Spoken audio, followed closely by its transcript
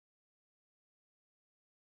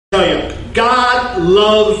tell you, God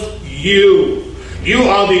loves you. You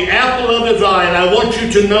are the apple of his eye, and I want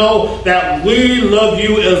you to know that we love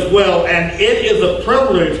you as well. And it is a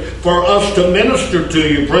privilege for us to minister to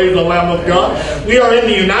you. Praise the Lamb of God. Amen. We are in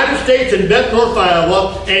the United States in Benton, North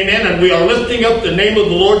Iowa. Amen. And we are lifting up the name of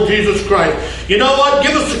the Lord Jesus Christ. You know what?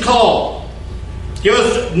 Give us a call. Give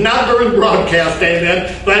us, not during broadcast,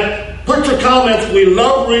 amen, but put your comments. We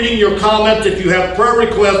love reading your comments. If you have prayer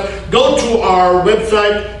requests, go to our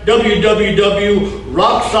website,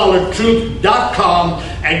 www.rocksolidtruth.com,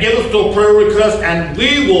 and give us a prayer request, and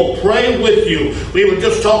we will pray with you. We were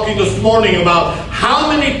just talking this morning about how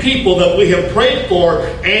many people that we have prayed for,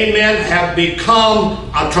 amen, have become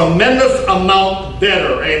a tremendous amount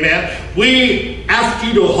better, amen. We ask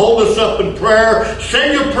you to hold us up in prayer.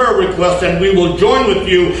 Send your prayer requests, and we will join with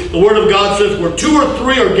you. The Word of God says, where 2 or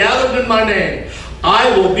 3 are gathered in my name,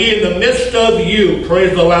 I will be in the midst of you.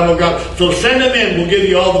 Praise the Lamb of God. So send them in. We'll give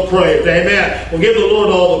you all the praise. Amen. We'll give the Lord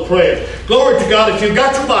all the praise. Glory to God. If you've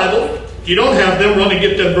got your Bible, if you don't have them, run and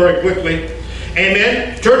get them very quickly.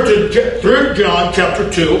 Amen. Turn to 3 John chapter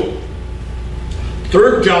 2.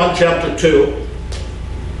 3 John chapter 2.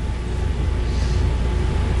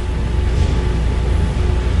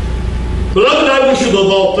 Beloved, I wish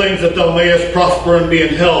above all things that thou mayest prosper and be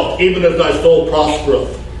in health, even as thy soul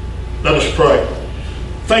prospereth. Let us pray.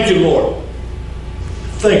 Thank you, Lord.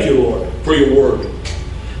 Thank you, Lord, for your word.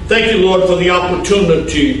 Thank you, Lord, for the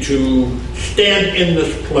opportunity to stand in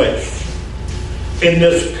this place, in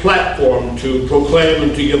this platform, to proclaim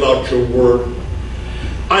and to give out your word.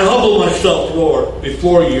 I humble myself, Lord,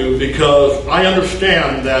 before you, because I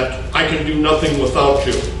understand that I can do nothing without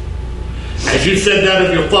you. As you said that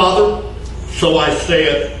of your Father, so I say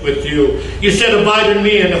it with you. You said, abide in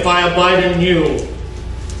me, and if I abide in you,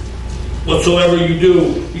 whatsoever you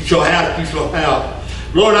do, you shall have, you shall have.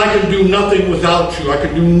 Lord, I can do nothing without you. I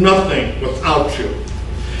can do nothing without you.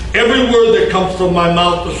 Every word that comes from my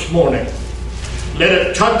mouth this morning, let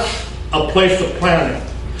it touch a place of planting.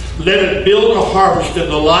 Let it build a harvest in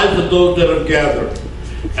the lives of those that have gathered.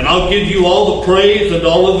 And I'll give you all the praise and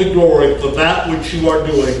all of the glory for that which you are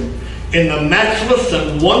doing. In the matchless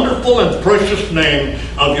and wonderful and precious name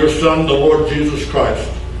of your Son, the Lord Jesus Christ.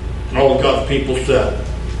 And all of God's people said,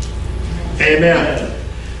 amen.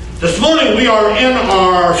 This morning we are in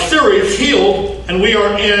our series, Healed, and we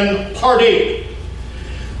are in part 8.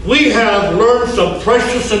 We have learned some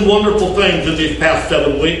precious and wonderful things in these past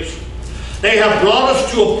 7 weeks. They have brought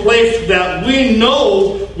us to a place that we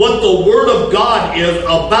know what the Word of God is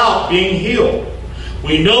about being healed.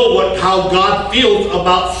 We know how God feels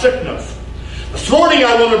about sickness. This morning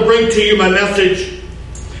I want to bring to you my message,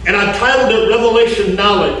 and I've titled it Revelation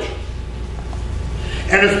Knowledge.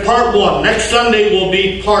 And it's part 1. Next Sunday will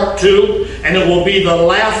be part 2, and it will be the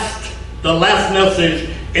last message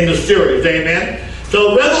in the series. Amen?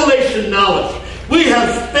 So Revelation Knowledge. We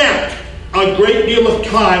have spent a great deal of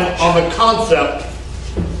time on the concept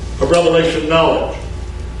of revelation knowledge.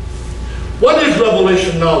 What is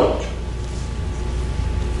revelation knowledge?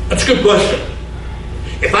 That's a good question.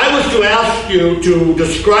 If I was to ask you to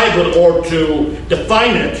describe it or to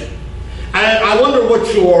define it, I wonder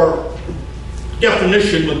what your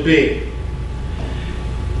definition would be.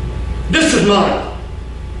 This is mine.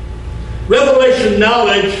 Revelation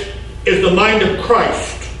knowledge is the mind of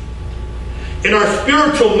Christ in our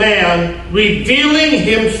spiritual man, revealing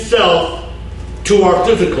himself to our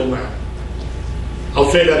physical man.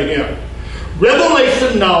 I'll say that again.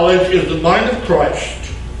 Revelation knowledge is the mind of Christ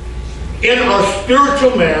in our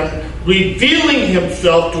spiritual man, revealing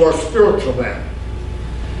himself to our spiritual man.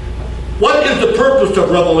 What is the purpose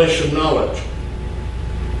of revelation knowledge?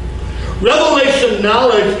 Revelation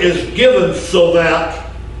knowledge is given so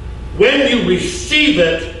that when you receive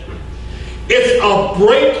it, it's a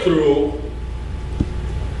breakthrough.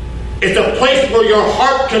 It's a place where your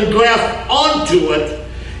heart can grasp onto it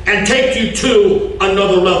and take you to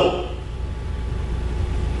another level.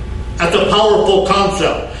 That's a powerful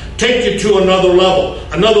concept. Take you to another level.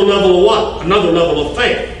 Another level of what? Another level of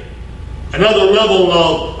faith. Another level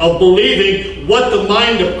of believing what the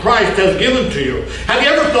mind of Christ has given to you. Have you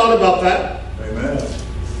ever thought about that? Amen.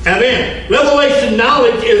 Amen. Revelation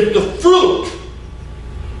knowledge is the fruit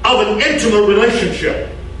of an intimate relationship.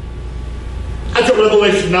 That's what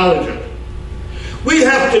revelation knowledge is. We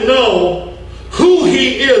have to know who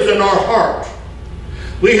He is in our heart.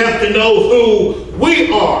 We have to know who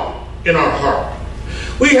we are in our heart.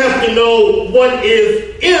 We have to know what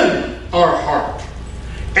is in our heart.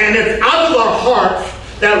 And it's out of our hearts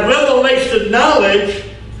that revelation knowledge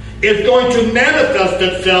is going to manifest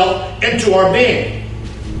itself into our being.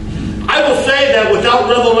 I will say that without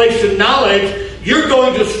revelation knowledge, you're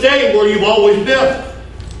going to stay where you've always been.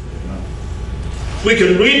 We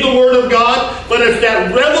can read the Word of God, but it's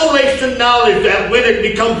that revelation knowledge that when it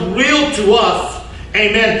becomes real to us,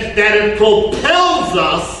 amen, that it propels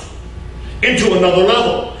us into another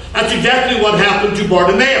level. That's exactly what happened to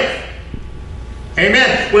Bartimaeus.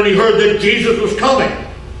 Amen. When he heard that Jesus was coming.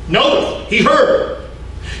 Notice, he heard.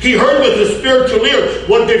 He heard with his spiritual ear.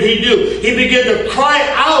 What did he do? He began to cry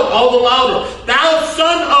out all the louder, "Thou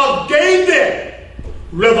Son of David!"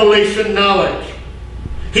 Revelation knowledge.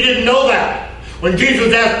 He didn't know that. When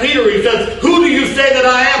Jesus asked Peter, he says, "Who do you say that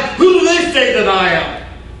I am? Who do they say that I am?"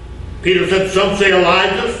 Peter said, "Some say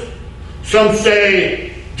Elijah. Some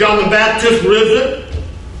say John the Baptist risen.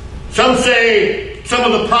 Some say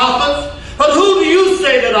some of the prophets. But who do you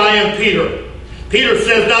say that I am, Peter?" Peter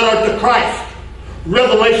says, "Thou art the Christ."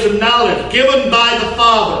 Revelation knowledge given by the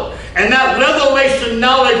Father. And that revelation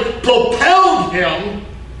knowledge propelled him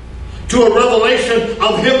to a revelation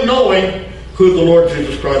of him knowing who the Lord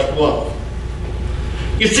Jesus Christ was.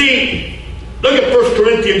 You see, look at 1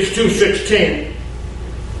 Corinthians 2:16.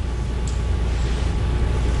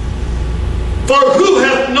 "For who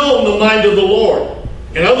hath known the mind of the Lord?"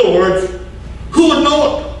 In other words, who would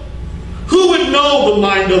know it? Who would know the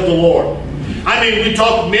mind of the Lord? I mean, we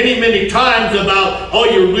talk many, many times about, oh,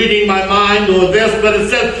 you're reading my mind or this, but it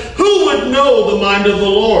says, who would know the mind of the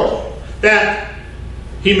Lord? That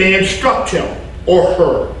he may instruct him or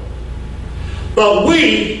her. But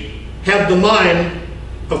we have the mind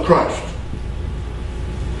of Christ.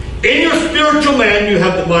 In your spiritual man, you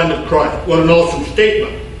have the mind of Christ. What an awesome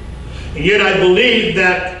statement. And yet I believe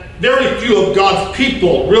that very few of God's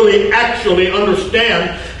people really actually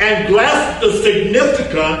understand and grasp the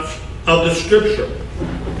significance of the Scripture.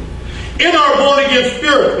 In our born-again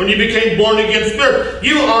spirit, when you became born-again spirit,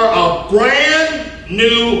 you are a brand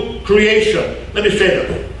new creation. Let me say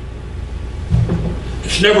this.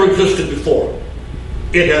 It's never existed before.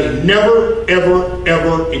 It has never, ever,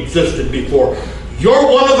 ever existed before.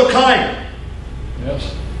 You're one of a kind.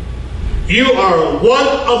 Yes. You are one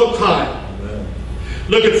of a kind. Amen.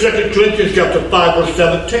 Look at 2 Corinthians chapter 5, verse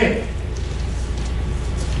 17.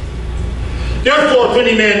 "Therefore, if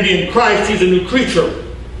any man be in Christ, he's a new creature.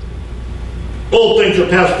 Old things are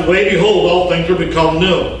passed away. Behold, all things are become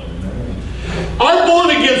new." Amen. Our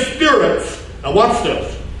born-again spirits, now watch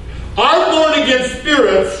this. Our born-again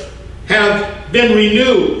spirits have been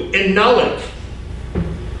renewed in knowledge.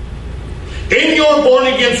 In your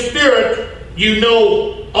born-again spirit, you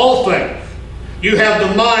know all things. You have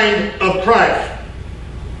the mind of Christ.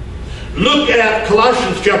 Look at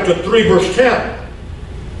Colossians chapter 3, verse 10.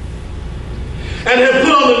 "And have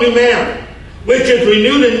put on the new man, which is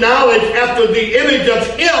renewed in knowledge after the image of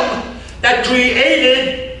him that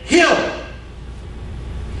created him."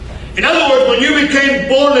 In other words, when you became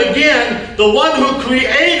born again, the one who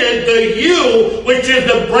created the you, which is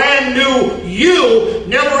the brand new you,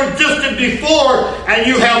 never existed before, and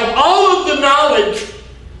you have all of the knowledge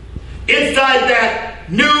inside that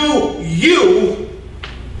new you.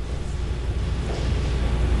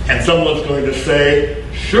 And someone's going to say,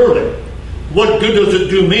 "Surely, what good does it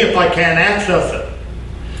do me if I can't access it?"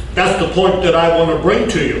 That's the point that I want to bring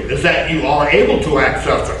to you, is that you are able to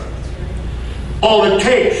access it. All it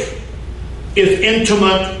takes is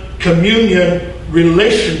intimate communion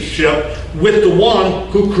relationship with the one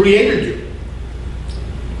who created you.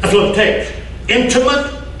 That's what it takes.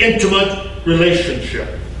 Intimate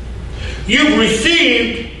relationship. You've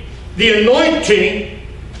received the anointing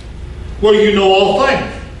where you know all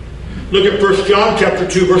things. Look at 1 John chapter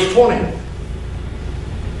 2, verse 20.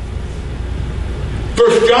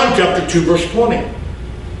 1 John chapter 2, verse 20.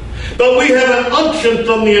 "But we have an unction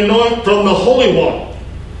from the Holy One."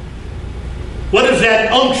 What does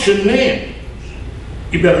that unction mean?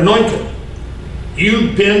 You've been anointed.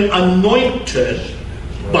 You've been anointed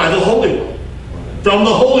by the Holy One. From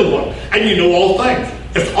the Holy One. And you know all things.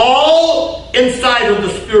 It's all inside of the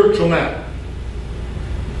spiritual man.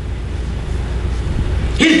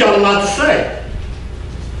 He's got a lot to say.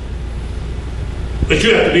 But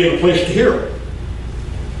you have to be in a place to hear it.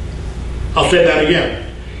 I'll say that again.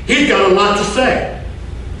 He's got a lot to say.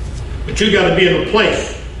 But you got to be in a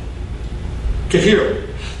place to hear it.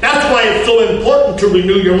 That's why it's so important to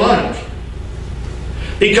renew your mind.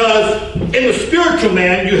 Because in the spiritual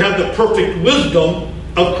man, you have the perfect wisdom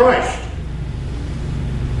of Christ.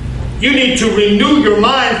 You need to renew your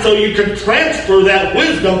mind so you can transfer that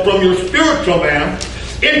wisdom from your spiritual man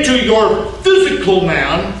into your physical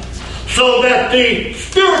man, so that the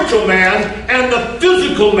spiritual man and the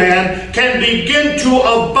physical man can begin to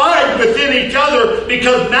abide within each other,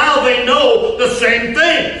 because now they know the same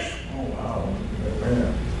things. Oh, wow.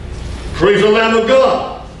 Amen. Praise the Lamb of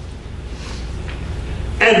God.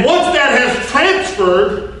 And once that has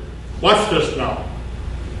transferred, watch this now.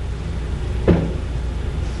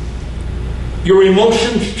 Your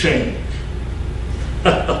emotions change.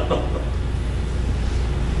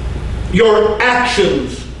 Your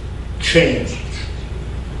actions change.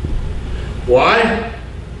 Why?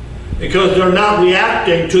 Because they're not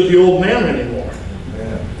reacting to the old man anymore.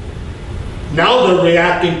 Amen. Now they're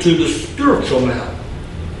reacting to the spiritual man.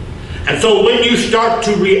 And so when you start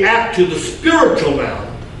to react to the spiritual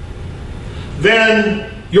man,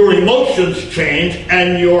 then your emotions change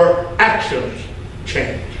and your actions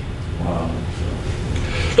change. Wow.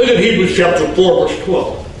 Look at Hebrews chapter 4, verse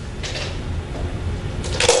 12.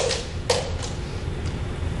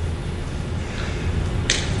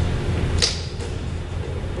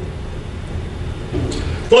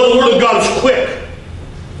 For the word of God is quick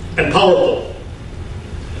and powerful,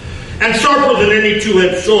 and sharper than any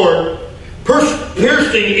two-edged sword,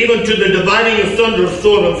 piercing even to the dividing asunder of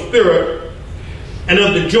soul and spirit, and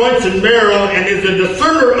of the joints and marrow, and is a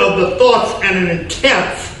discerner of the thoughts and an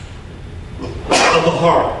intents of the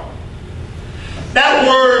heart. That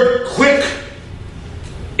word quick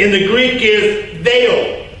in the Greek is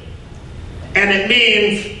deo, and it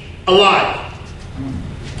means alive.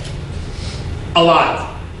 Alive.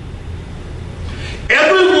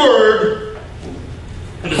 Every word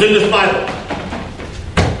that is in this Bible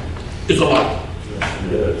is alive.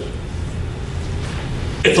 Yes.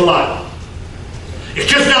 It's alive. It's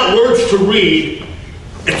just not words to read.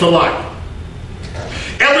 It's alive.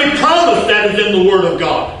 Every promise that is in the Word of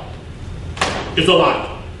God is alive.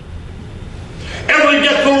 Every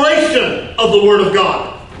declaration of the Word of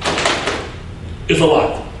God is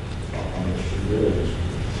alive.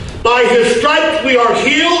 By His stripes we are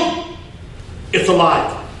healed. It's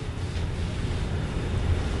alive.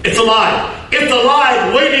 It's alive. It's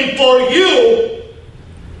alive, waiting for you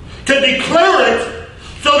to declare it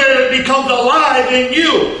so that it becomes alive in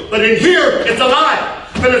you. But in here, it's alive.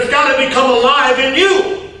 But it's got to become alive in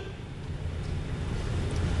you.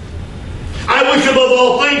 I wish above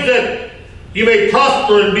all things that you may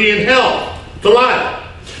prosper and be in health. It's alive.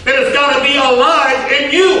 But it's got to be alive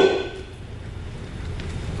in you.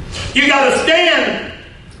 You got to stand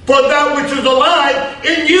for that which is alive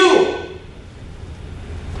in you.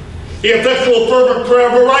 The effectual fervent prayer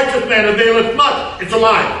of a righteous man availeth much. It's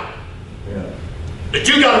alive. Yeah. But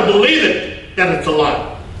you got to believe it, that it's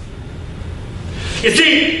alive. You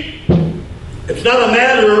see, it's not a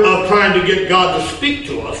matter of trying to get God to speak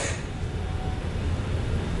to us.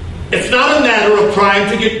 It's not a matter of trying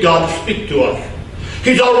to get God to speak to us.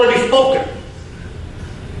 He's already spoken.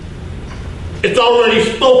 It's already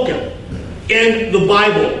spoken in the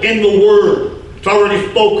Bible, in the Word. It's already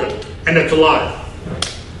spoken, and it's alive.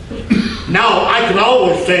 Now, I can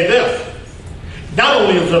always say this. Not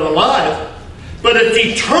only is it alive, but it's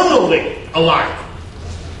eternally alive.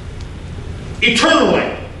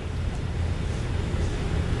 Eternally.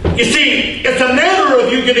 You see, it's a matter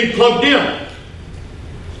of you getting plugged in.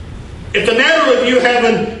 It's a matter of you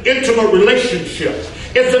having an intimate relationship.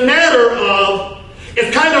 It's a matter of,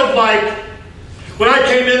 it's kind of like when I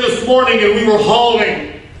came in this morning and we were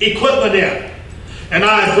hauling equipment in. And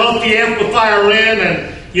I brought the amplifier in,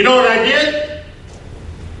 and you know what I did?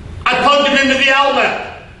 I plugged it into the outlet.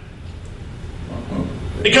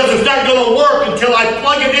 Because it's not going to work until I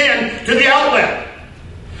plug it in to the outlet.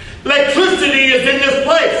 Electricity is in this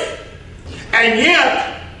place. And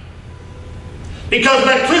yet, because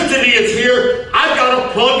electricity is here, I've got to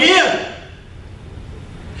plug in.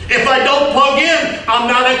 If I don't plug in, I'm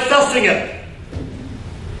not accessing it.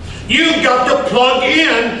 You've got to plug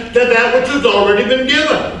in to that which has already been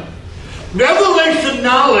given. Revelation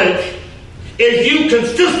knowledge is you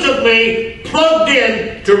consistently plugged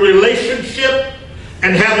in to relationship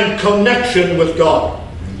and having connection with God.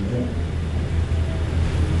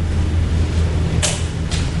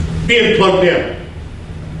 Being plugged in.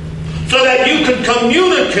 So that you can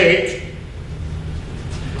communicate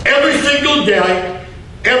every single day,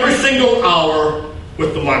 every single hour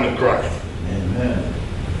with the mind of Christ. Amen.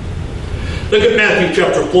 Look at Matthew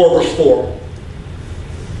chapter 4, verse 4.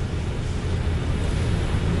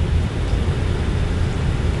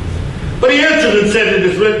 But he answered and said, it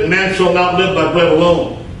is written, man shall not live by bread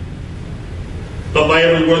alone, but by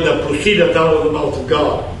every word that proceedeth out of the mouth of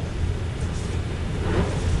God.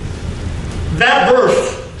 That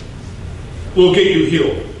verse will get you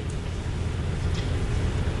healed.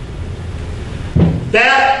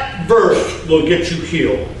 That verse will get you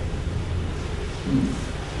healed.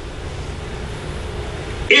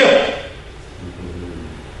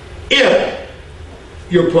 If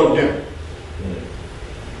you're plugged in.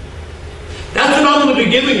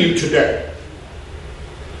 giving you today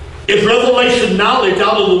is revelation knowledge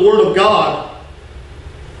out of the Word of God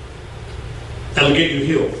that'll get you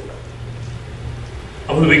healed.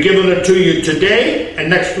 I'm going to be giving it to you today and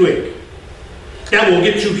next week. That will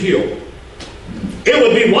get you healed. It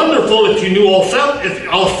would be wonderful if you knew all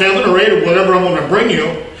seven or eight or whatever I'm going to bring you.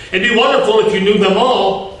 It'd be wonderful if you knew them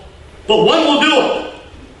all. But one will do it.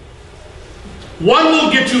 One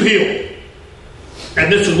will get you healed.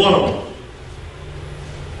 And this is one of them.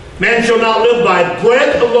 Man shall not live by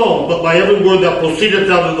bread alone, but by every word that proceedeth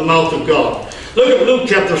out of the mouth of God. Look at Luke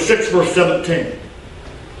chapter 6, verse 17.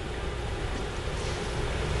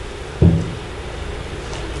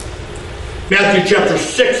 Matthew chapter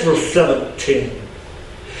 6, verse 17.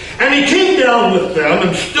 And he came down with them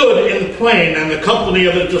and stood in the plain, and the company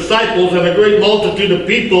of his disciples and a great multitude of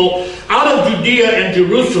people out of Judea and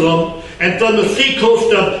Jerusalem, and from the sea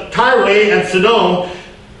coast of Tyre and Sidon,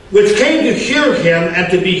 which came to hear him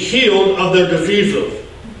and to be healed of their diseases.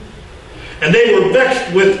 And they were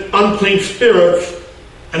vexed with unclean spirits,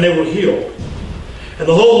 and they were healed. And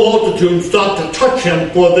the whole multitude sought to touch him,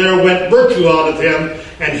 for there went virtue out of him,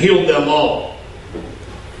 and healed them all.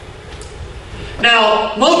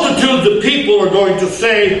 Now, multitudes of people are going to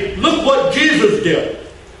say, look what Jesus did.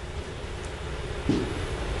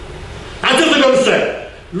 That's what they're going to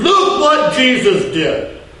say. Look what Jesus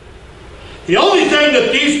did. The only thing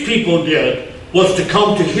that these people did was to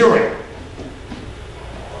come to hear him.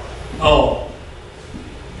 Oh.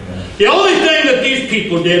 The only thing that these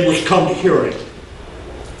people did was come to hear him.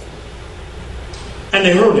 And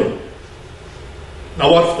they heard him.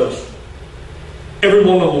 Now watch this. Every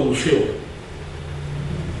one of them was healed.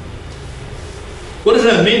 What does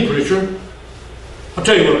that mean, preacher? I'll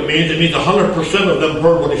tell you what it means. It means 100% of them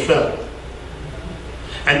heard what he said.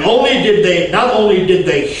 And not only did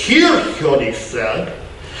they hear what he said,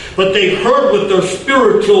 but they heard with their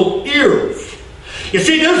spiritual ears. You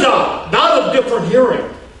see, there's a lot of different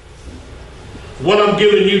hearing. What I'm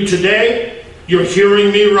giving you today, you're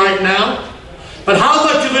hearing me right now. But how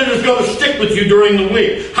much of it is going to stick with you during the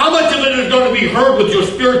week? How much of it is going to be heard with your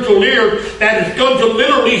spiritual ear that is going to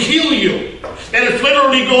literally heal you? And it's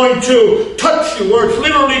literally going to touch you, or it's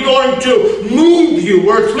literally going to move you,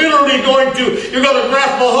 or it's literally going to, you're going to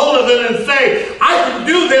grasp a hold of it and say, I can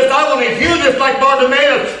do this, I want to hear this like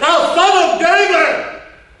Bartimaeus, thou son of David!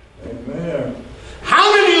 Amen. How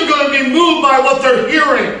many are going to be moved by what they're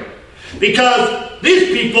hearing? Because these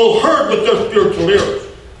people heard with their spiritual ears.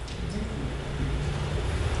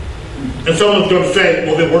 And someone's going to say,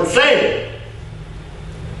 well, they weren't saved.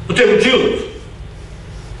 But they were Jews.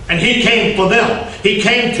 And he came for them. He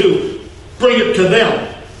came to bring it to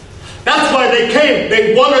them. That's why they came.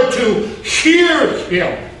 They wanted to hear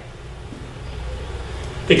him.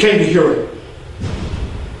 They came to hear him.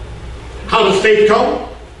 How does faith come?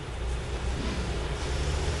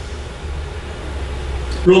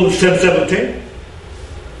 Romans 10:17.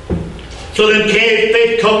 So then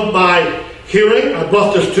faith comes by hearing. I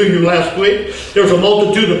brought this to you last week. There's a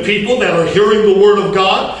multitude of people that are hearing the Word of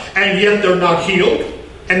God, and yet they're not healed.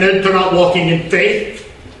 And they're not walking in faith.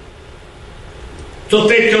 So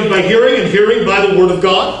faith comes by hearing, and hearing by the Word of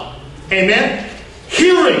God. Amen?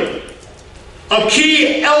 Hearing. A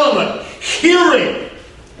key element. Hearing.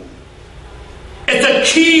 It's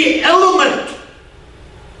a key element.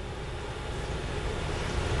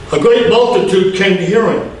 A great multitude came to hear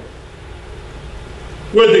him.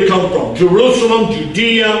 Where did they come from? Jerusalem,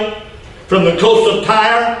 Judea, from the coast of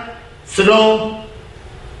Tyre, Sidon.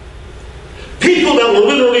 People that were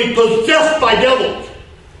literally possessed by devils.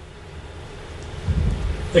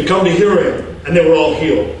 They come to hear him, and they were all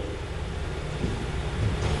healed.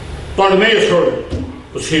 Bartimaeus heard him,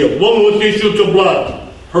 was healed. The woman with the issues of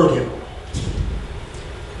blood heard him.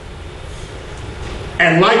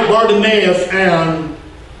 And like Bartimaeus and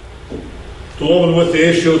the woman with the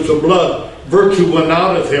issues of blood, virtue went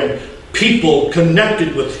out of him. People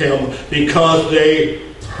connected with him because they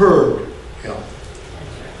heard him.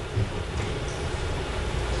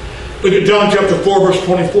 Look at John chapter 4, verse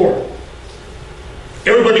 24.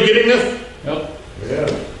 Everybody getting this? Yep. Yeah.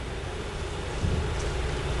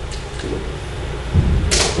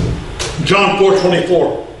 John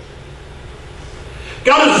 4:24.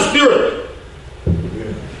 God is a spirit.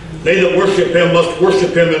 Yeah. They that worship him must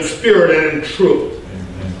worship him in spirit and in truth.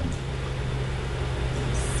 Amen.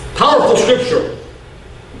 Powerful scripture.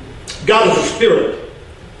 God is a spirit.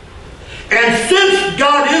 And since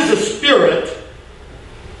God is a spirit,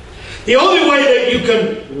 the only way that you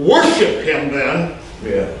can worship him then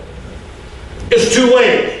is two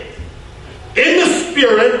ways. In the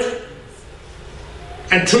spirit,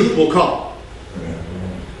 and truth will come.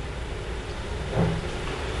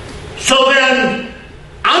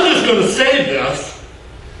 going to say this,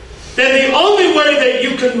 then the only way that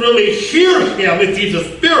you can really hear him, if he's a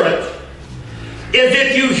spirit, is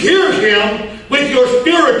if you hear him with your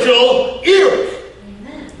spiritual ears.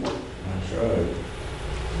 That's right.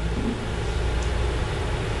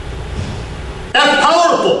 That's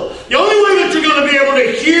powerful. The only way that you're going to be able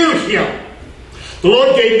to hear him. The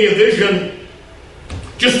Lord gave me a vision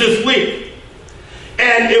just this week.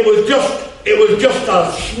 And it was just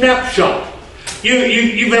a snapshot.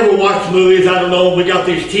 You've ever watched movies, I don't know, we got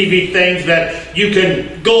these TV things that you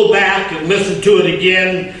can go back and listen to it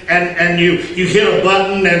again, and you hit a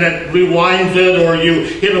button and it rewinds it, or you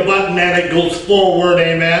hit a button and it goes forward,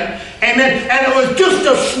 amen? And it was just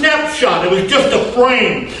a snapshot, it was just a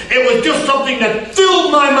frame, it was just something that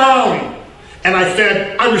filled my mind. And I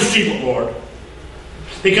said, I receive it, Lord.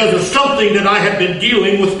 Because it's something that I have been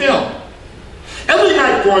dealing with Him. Every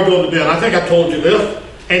night before I go to bed, I think I told you this,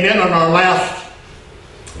 amen, on our last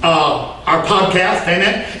our podcast,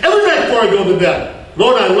 amen. Every night before I go to bed,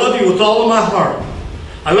 Lord, I love you with all of my heart.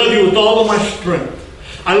 I love you with all of my strength.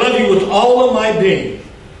 I love you with all of my being.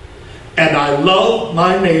 And I love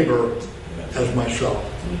my neighbor as myself.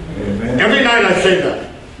 Amen. Every night I say that.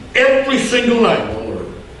 Every single night.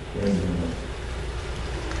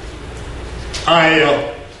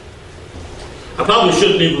 I probably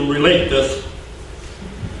shouldn't even relate this,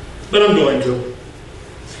 but I'm going to.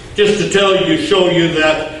 Just to show you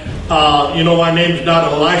that, my name's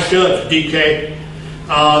not Elisha, it's DK.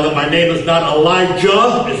 That my name is not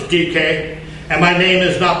Elijah, it's DK. And my name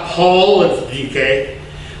is not Paul, it's DK.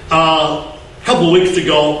 A couple of weeks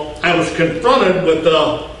ago, I was confronted with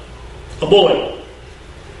a bully.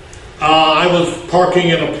 I was parking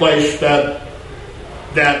in a place that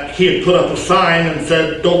he had put up a sign and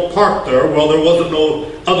said, don't park there. Well, there wasn't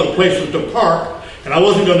no other places to park, and I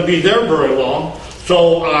wasn't going to be there very long.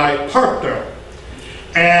 So I parked there.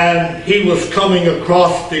 And he was coming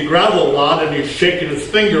across the gravel lot, and he's shaking his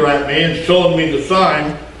finger at me and showing me the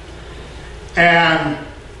sign. And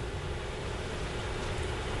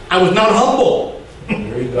I was not humble.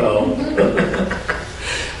 There you go.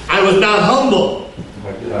 I was not humble.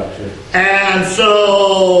 I got you. And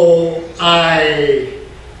so I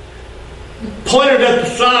pointed at the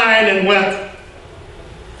sign and went,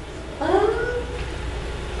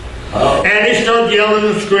 Oh. and he started yelling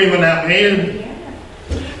and screaming at me,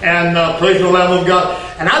 and praise the Lamb of God.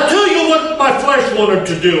 And I'll tell you what my flesh wanted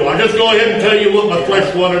to do. I'll just go ahead and tell you what my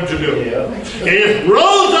flesh wanted to do. Yeah. It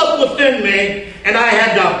rose up within me, and I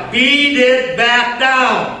had to beat it back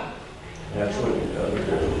down. That's what you got to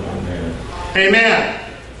do. Amen. Amen.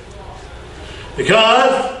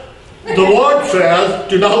 Because the Lord says,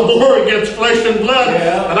 do not war against flesh and blood.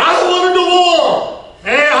 Yeah. And I don't want to war.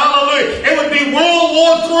 Hey, hallelujah. It would be World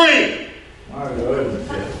War III. My goodness.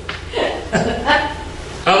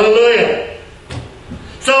 Hallelujah.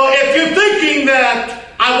 So if you're thinking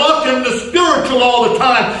that I walk in the spiritual all the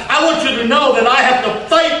time, I want you to know that I have to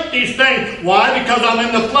fight these things. Why? Because I'm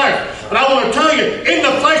in the flesh. But I want to tell you, in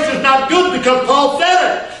the flesh is not good, because Paul said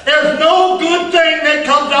it. There's no good thing that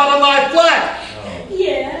comes out of my flesh.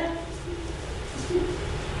 Yeah.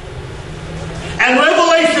 And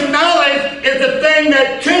revelation knowledge is the thing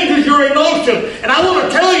that changes your emotion. And I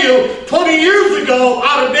want to tell you, 20 years ago,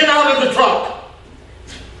 I'd have been out of the truck.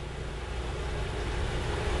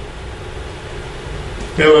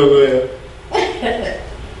 Hallelujah.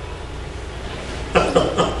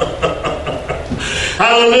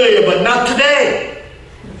 Hallelujah, but not today.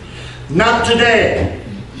 Not today.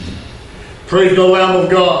 Praise the Lamb of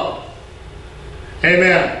God.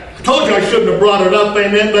 Amen. I told you I shouldn't have brought it up,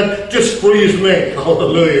 amen, but just freeze me.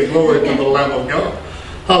 Hallelujah. Glory to the Lamb of God.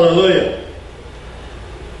 Hallelujah.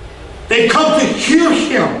 They come to hear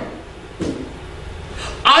Him.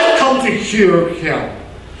 I come to hear Him.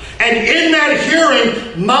 And in that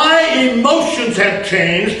hearing, my emotions have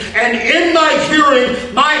changed. And in my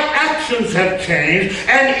hearing, my actions have changed.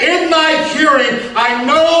 And in my hearing, I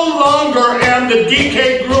no longer am the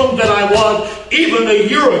DK groom that I was even a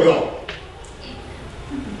year ago.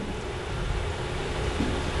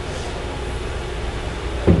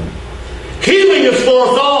 Healing is for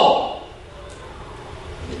us all.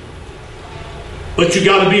 But you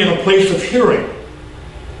got to be in a place of hearing.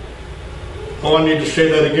 Oh, I need to say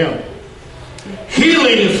that again.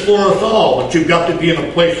 Healing is for us all, but you've got to be in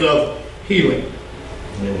a place of healing.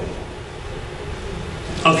 Yeah.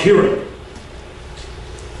 Of hearing.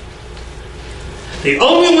 The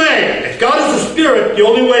only way, if God is a spirit, the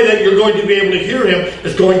only way that you're going to be able to hear Him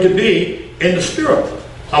is going to be in the Spirit.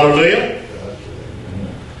 Hallelujah.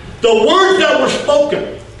 The words that were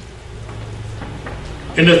spoken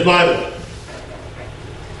in this Bible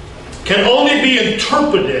can only be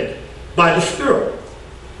interpreted by the Spirit.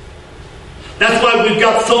 That's why we've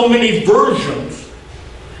got so many versions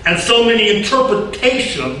and so many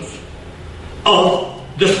interpretations of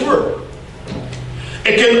this word.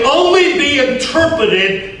 It can only be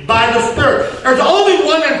interpreted by the Spirit. There's only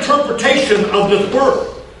one interpretation of this word.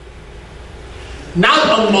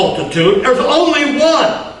 Not a multitude. There's only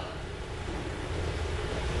one.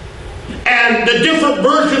 And the different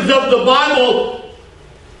versions of the Bible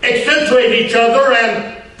accentuate each other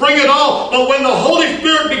and bring it all. But when the Holy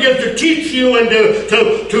Spirit begins to teach you and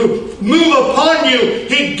to move upon you,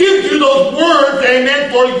 He gives you those words,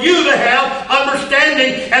 amen, for you to have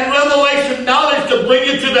understanding and revelation knowledge to bring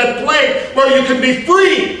you to that place where you can be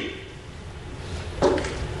free.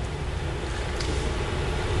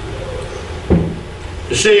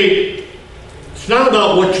 You see, it's not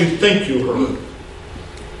about what you think you heard.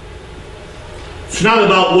 It's not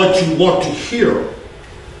about what you want to hear.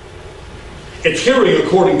 It's hearing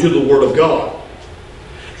according to the Word of God.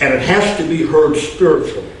 And it has to be heard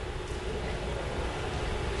spiritually.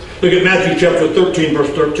 Look at Matthew chapter 13, verse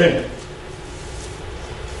 13.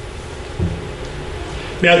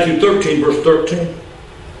 Matthew 13, verse 13.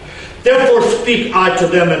 Therefore speak I to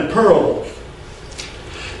them in parables,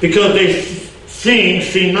 because they seeing,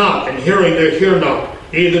 see not, and hearing, they hear not,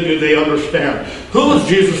 neither do they understand. Who was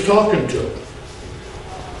Jesus talking to?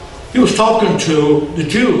 He was talking to the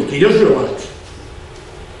Jews, the Israelites,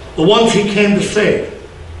 the ones He came to save.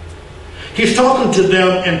 He's talking to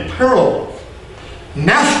them in parables,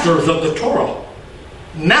 masters of the Torah,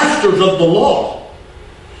 masters of the law.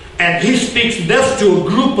 And He speaks this to a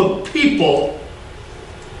group of people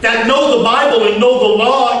that know the Bible and know the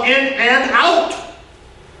law in and out.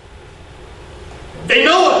 They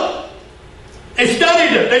know it. They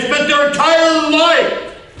studied it. They spent their entire life.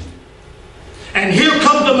 And here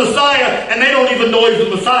comes the Messiah, and they don't even know He's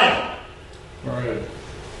the Messiah. Right.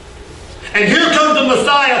 And here comes the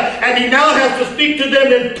Messiah, and He now has to speak to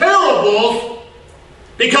them in parables,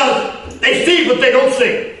 because they see but they don't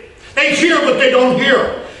see. They hear but they don't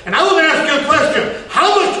hear. And I want to ask you a question.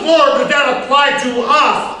 How much more does that apply to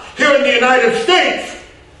us here in the United States,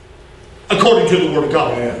 according to the Word of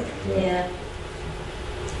God? Yeah.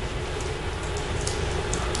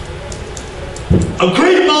 A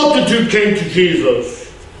great multitude came to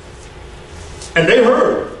Jesus, and they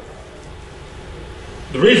heard.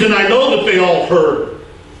 The reason I know that they all heard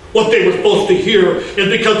what they were supposed to hear is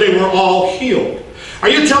because they were all healed. Are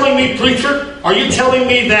you telling me, preacher? Are you telling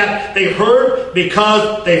me that they heard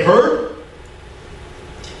because they heard?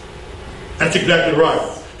 That's exactly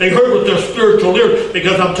right. They heard with their spiritual ears,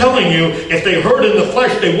 because I'm telling you, if they heard in the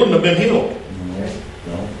flesh, they wouldn't have been healed.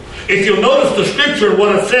 If you'll notice the scripture,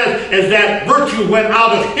 what it says is that virtue went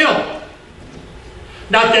out of Him.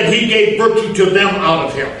 Not that He gave virtue to them out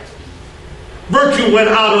of Him. Virtue went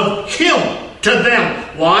out of Him to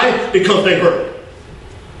them. Why? Because they heard.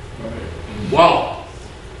 Wow.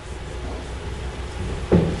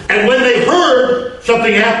 And when they heard,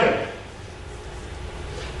 something happened.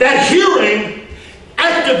 That hearing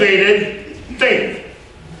activated faith.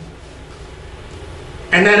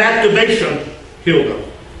 And that activation healed them.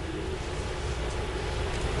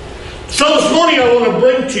 So this morning I want to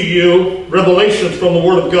bring to you revelations from the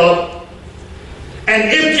Word of God. And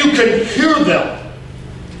if you can hear them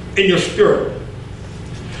in your spirit,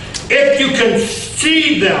 if you can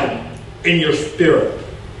see them in your spirit,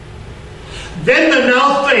 then the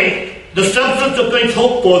now faith, the substance of things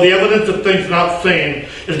hoped for, the evidence of things not seen,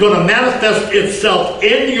 is going to manifest itself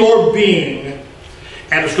in your being,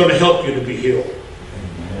 and it's going to help you to be healed.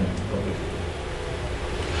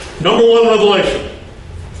 Number one revelation.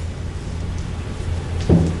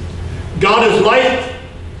 God is light,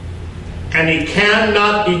 and He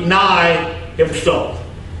cannot deny Himself.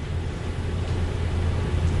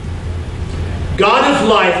 God is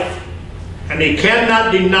life, and He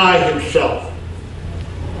cannot deny Himself.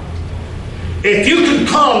 If you can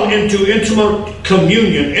come into intimate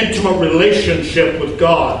communion, intimate relationship with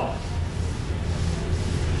God,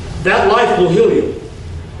 that life will heal you.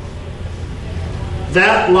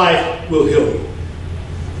 That life will heal you.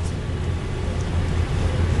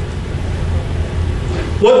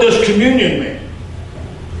 What does communion mean?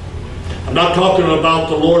 I'm not talking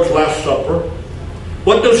about the Lord's Last Supper.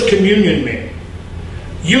 What does communion mean?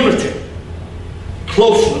 Unity,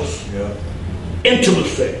 closeness,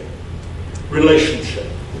 intimacy, relationship.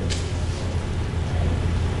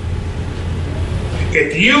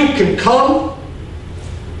 If you can come,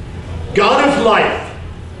 God is life,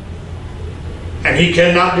 and He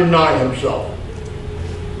cannot deny Himself.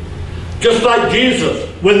 Just like Jesus,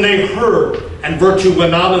 when they heard and virtue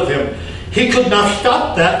went out of Him, He could not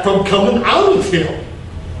stop that from coming out of Him.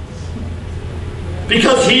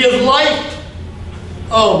 Because He is light.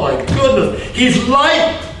 Oh my goodness. He's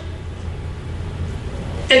light.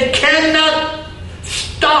 It cannot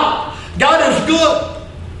stop. God is good.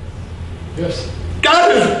 Yes.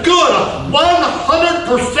 God is good.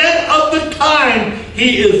 100% of the time,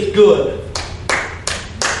 He is good.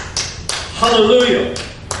 Hallelujah.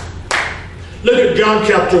 Look at John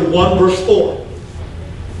chapter 1, verse 4.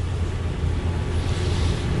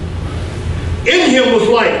 In Him was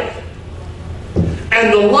light,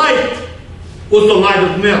 and the light was the light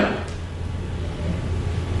of men.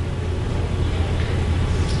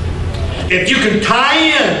 If you can tie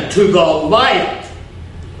in to the light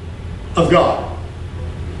of God,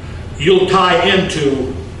 you'll tie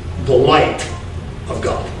into the light of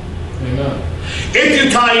God. Amen. If you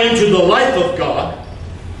tie into the life of God,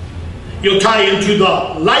 you'll tie into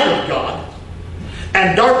the light of God,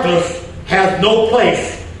 and darkness has no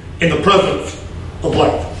place in the presence of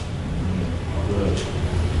light.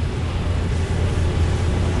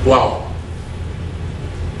 Wow.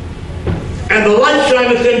 And the light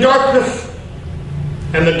shineth in darkness,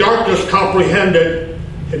 and the darkness comprehended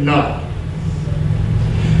it not.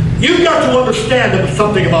 You've got to understand that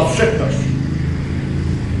something about sickness.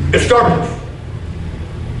 It's darkness.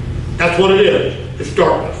 That's what it is. It's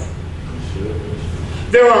darkness.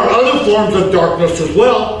 There are other forms of darkness as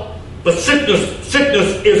well, but sickness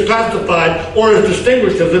is classified or is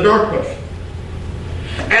distinguished as a darkness.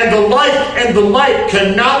 And the light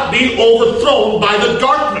cannot be overthrown by the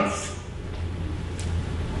darkness.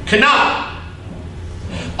 Cannot.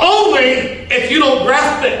 Only if you don't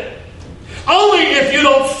grasp it. Only if you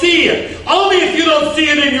don't see it. Only if you don't see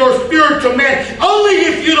it in your spiritual man. Only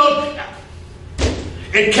if you don't.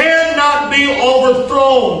 It cannot be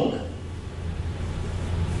overthrown.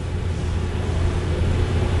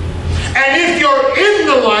 And if you're in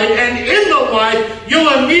the light and in the light,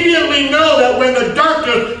 you'll immediately know that when the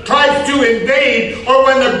darkness tries to invade, or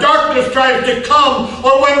when the darkness tries to come,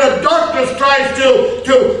 or when the darkness tries to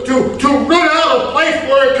run out a place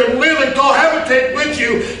where it can live and cohabitate with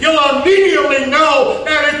you, you'll immediately know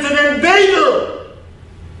that it's an invader.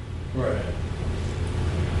 Right.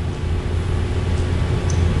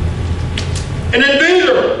 An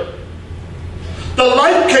invader. The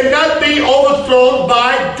light cannot be overthrown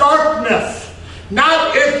by darkness.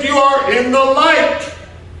 Not if you are in the light.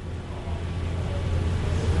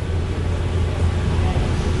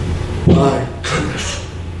 My goodness.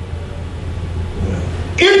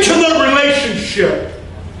 Intimate relationship.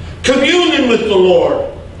 Communion with the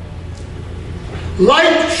Lord.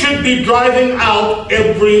 Light should be driving out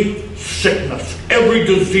every sickness, every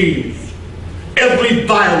disease, every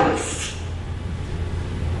virus.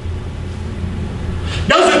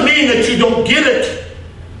 Doesn't mean that you don't get it,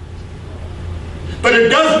 but it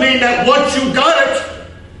does mean that once you got it,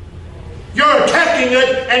 you're attacking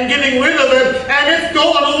it and getting rid of it, and it's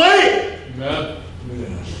going away. Amen.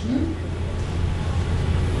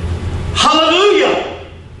 Hallelujah.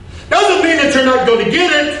 Doesn't mean that you're not going to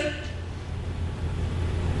get it,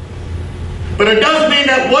 but it does mean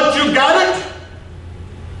that once you got it,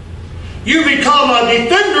 you become a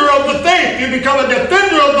defender of the faith. You become a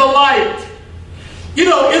defender of the light. You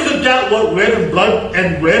know, isn't that what red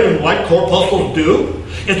and white corpuscles do?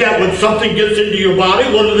 Is that when something gets into your body,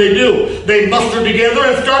 what do? They muster together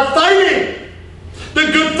and start fighting. The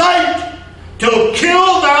good fight to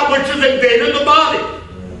kill that which has invaded the body.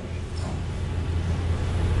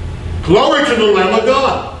 Glory to the Lamb of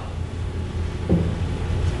God.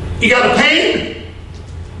 You got a pain?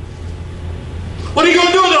 What are you going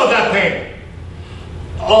to do about that pain?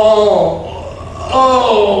 Oh,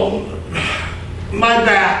 my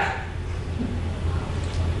back.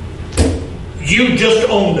 You just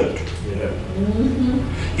owned it. Yeah.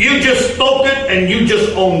 You just spoke it and you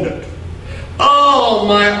just owned it. Oh,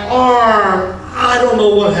 my arm. I don't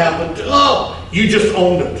know what happened. Oh, you just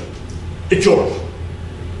owned it. It's yours.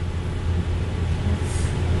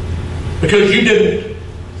 Because you didn't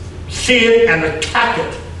see it and attack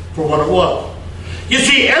it for what it was. You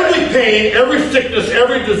see, every pain, every sickness,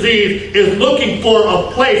 every disease is looking for a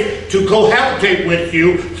place to cohabitate with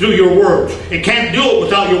you through your words. It can't do it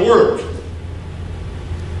without your words.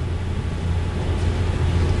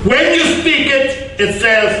 When you speak it, it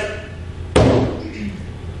says,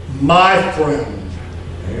 my friend,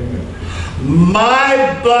 Amen.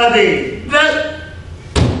 my buddy.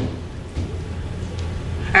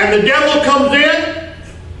 And the devil comes in,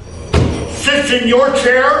 sits in your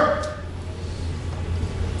chair,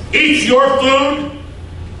 eats your food,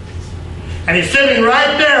 and he's sitting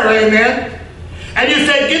right there, amen. And you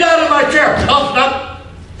say, get out of my chair. No,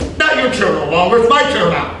 it's not your chair no longer, it's my chair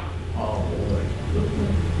now. Oh, boy.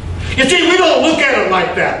 You see, we don't look at it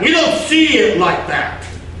like that. We don't see it like that.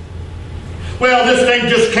 Well, this thing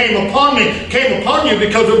just came upon you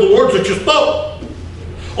because of the words that you spoke.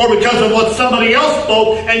 Or because of what somebody else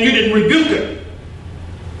spoke and you didn't rebuke it.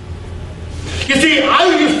 You see,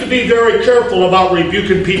 I used to be very careful about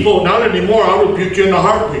rebuking people. Not anymore. I'll rebuke you in a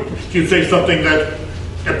heartbeat. If you say something that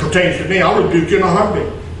pertains to me, I'll rebuke you in a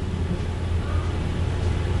heartbeat.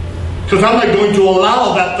 Because I'm not going to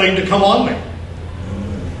allow that thing to come on me.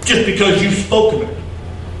 Just because you've spoken it.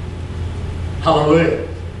 Hallelujah.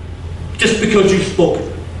 Just because you've spoken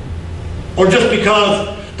it. Or just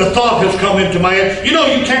because the thought has come into my head. You know,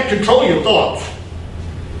 you can't control your thoughts.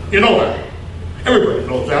 You know that. Everybody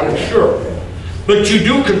knows that, I'm sure. But you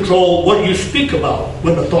do control what you speak about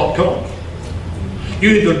when the thought comes. You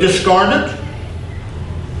either discard it.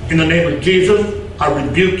 In the name of Jesus, I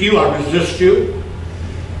rebuke you, I resist you.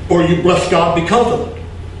 Or you bless God because of it.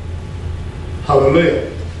 Hallelujah.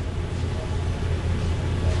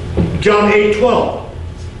 John 8:12.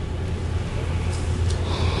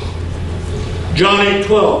 John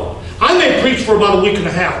 8:12. I may preach for about a week and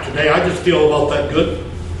a half today. I just feel about that good.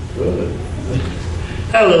 Good.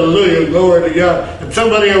 Hallelujah. Glory to God. And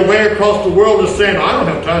somebody way across the world is saying, I don't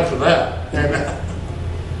have time for that. Amen.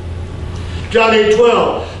 John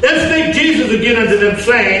 8:12. Then spake Jesus again unto them,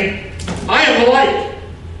 saying, I am the light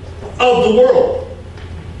of the world.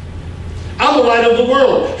 I'm the light of the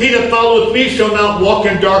world. He that followeth me shall not walk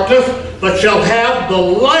in darkness, but shall have the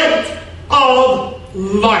light of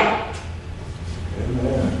light.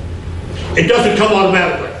 Amen. It doesn't come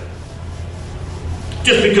automatically.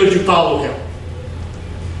 Just because you follow him.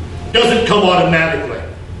 It doesn't come automatically.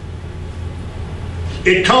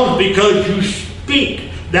 It comes because you speak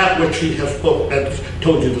that which he has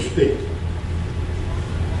told you to speak.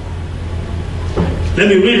 Let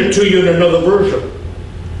me read it to you in another version.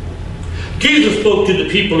 Jesus spoke to the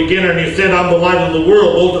people again and he said, I'm the light of the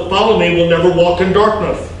world. Those that follow me will never walk in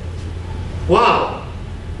darkness. Wow.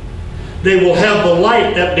 They will have the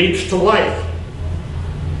light that leads to life.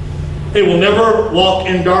 They will never walk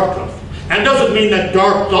in darkness. That doesn't mean that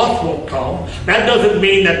dark thoughts won't come. That doesn't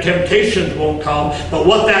mean that temptations won't come. But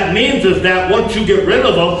what that means is that once you get rid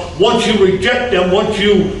of them, once you reject them, once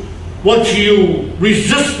you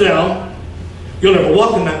resist them, you'll never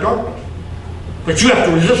walk in that darkness. But you have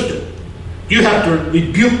to resist it. You have to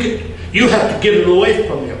rebuke it. You have to get it away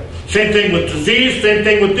from you. Same thing with disease, same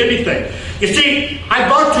thing with anything. You see, I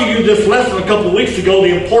brought to you this lesson a couple of weeks ago,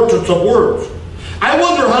 the importance of words. I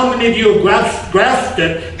wonder how many of you have grasped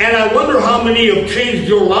it, and I wonder how many have changed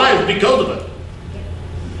your lives because of it.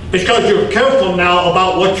 Because you're careful now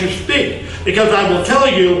about what you speak. Because I will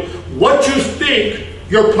tell you, what you speak,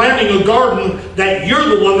 you're planting a garden that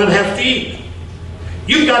you're the one that has to eat.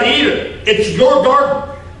 You've got to eat it. It's your garden.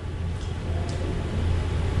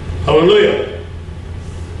 Hallelujah.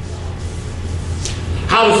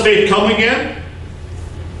 How does faith come again?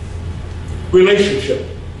 Relationship.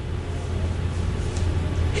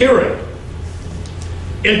 Hearing.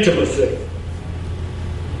 Intimacy.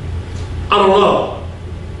 Out of love.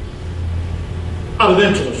 Out of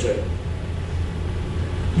intimacy.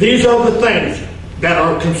 These are the things that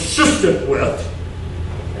are consistent with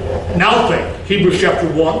now faith. Hebrews chapter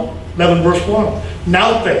 1, 11 verse 1.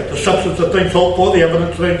 Now faith, the substance of things hoped for, the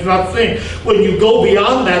evidence of things not seen. When you go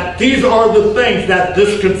beyond that, these are the things that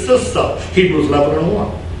this consists of. Hebrews 11 and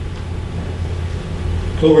 1.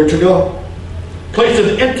 Glory to God. Place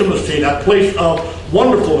of intimacy, that place of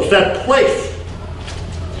wonderfulness, that place.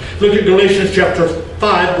 Look at Galatians chapter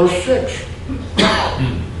 5, verse 6.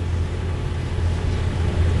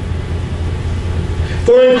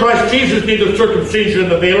 For in Christ Jesus neither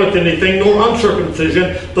circumcision availeth anything, nor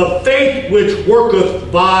uncircumcision, but faith which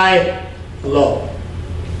worketh by love.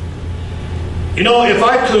 You know, if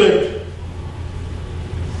I could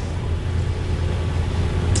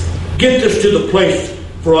get this to the place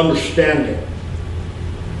for understanding.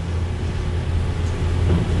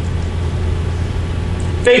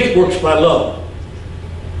 Faith works by love.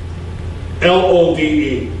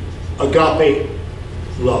 L-O-V-E. Agape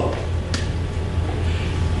love.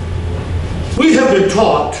 We have been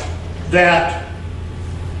taught that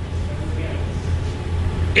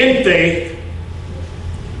in faith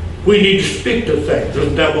we need to speak to things.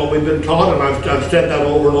 Isn't that what we've been taught? And I've said that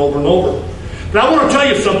over and over and over. But I want to tell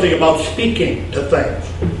you something about speaking to things.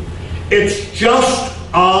 It's just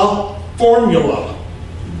a formula.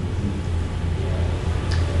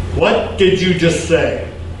 What did you just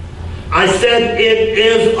say? I said it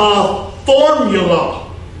is a formula.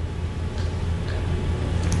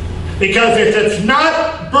 Because if it's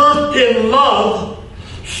not birthed in love,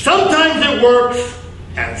 sometimes it works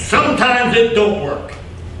and sometimes it don't work.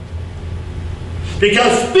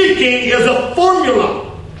 Because speaking is a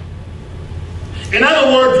formula. In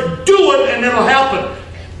other words, do it and it'll happen.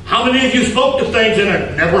 How many of you spoke to things and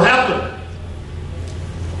it never happened?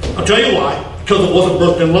 I'll tell you why. Because it wasn't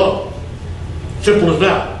birthed in love. Simple as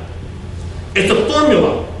that. It's a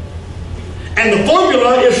formula. And the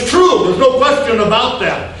formula is true. There's no question about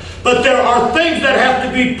that. But there are things that have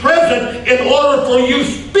to be present in order for you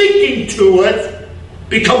speaking to it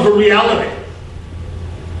becomes a reality.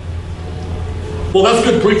 Well, that's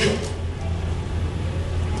good preaching.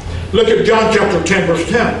 Look at John chapter 10, verse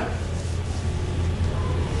 10.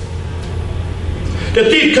 The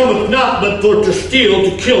thief cometh not but for to steal,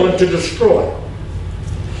 to kill, and to destroy.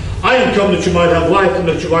 I am come that you might have life and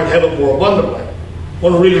that you might have it more abundantly. I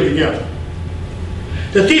want to read it again.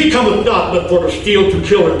 The thief cometh not but for to steal, to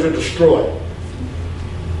kill, and to destroy.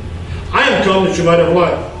 I am come that you might have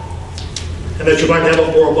life and that you might have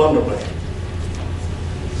it more abundantly.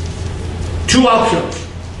 Two options.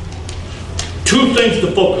 Two things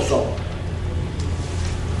to focus on.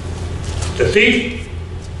 The thief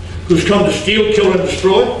who's come to steal, kill, and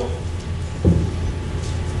destroy.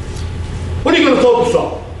 What are you going to focus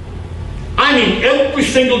on? I mean, every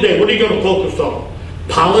single day, what are you going to focus on?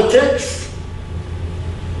 Politics?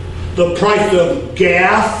 The price of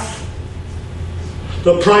gas?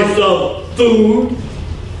 The price of food?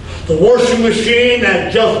 The washing machine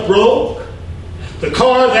that just broke? The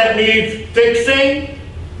car that needs fixing?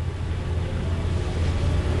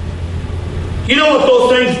 You know what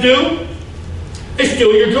those things do? They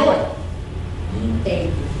steal your joy.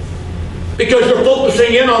 Because you're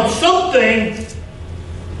focusing in on something.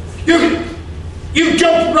 You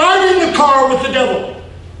jumped right in the car with the devil.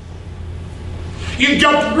 You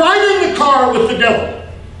jumped right in the car with the devil.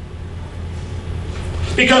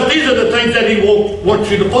 Because these are the things that he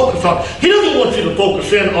wants you to focus on. He doesn't want you to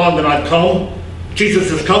focus in on that I've come.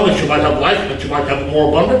 Jesus has come that you might have life, that you might have it more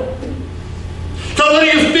abundant. So what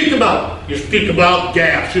do you speak about? You speak about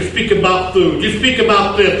gas. You speak about food. You speak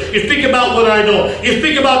about this. You speak about what I know. You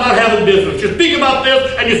speak about not having business. You speak about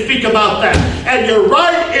this and you speak about that. And you're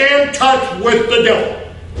right in touch with the devil.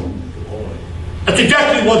 That's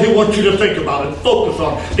exactly what he wants you to think about and focus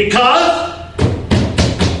on. Because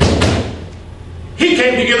he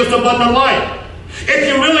came to give us abundant life. If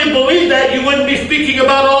you really believe that, you wouldn't be speaking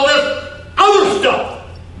about all this other stuff.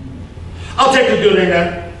 I'll take a good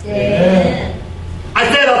amen. Amen. I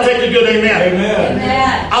said I'll take a good amen.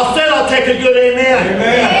 Amen. I said I'll take a good amen.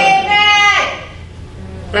 Amen.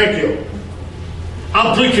 Thank you.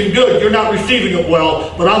 I'm preaching good. You're not receiving it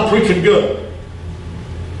well, but I'm preaching good.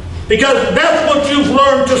 Because that's what you've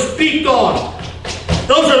learned to speak on.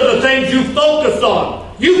 Those are the things you focus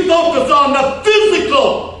on. You focus on the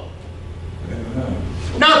physical,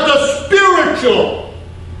 not the spiritual.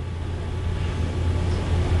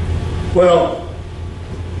 Well,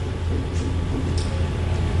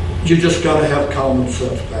 you just got to have common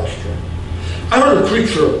sense, Pastor. I heard a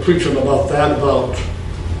preacher preaching about that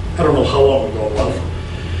I don't know how long ago it was.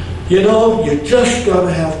 You know, you just got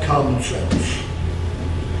to have common sense.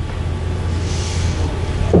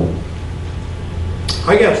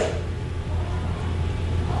 I guess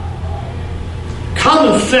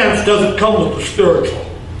common sense doesn't come with the spiritual.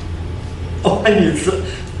 Oh, I need to.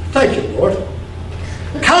 Thank you, Lord.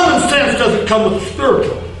 Common sense doesn't come with the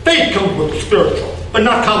spiritual. Faith comes with the spiritual, but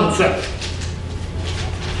not common sense.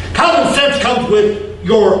 Common sense comes with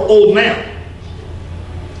your old man.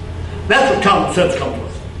 That's what common sense comes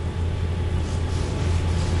with.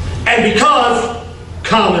 And because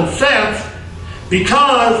common sense,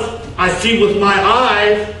 because I see with my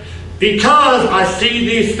eyes, because I see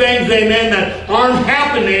these things, amen, that aren't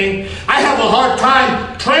happening, I have a hard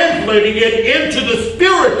time translating it into the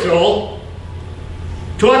spiritual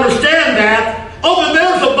to understand that, oh, but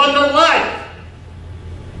there's abundant life.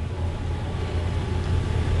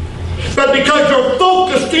 But because you're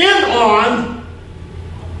focused in on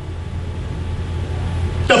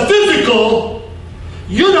the physical,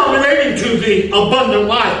 you're not relating to the abundant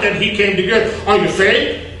life that he came to give. Are you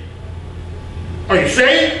saved? Are you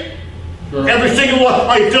saved? Sure. Every single one.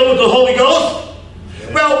 Are you filled with the Holy Ghost?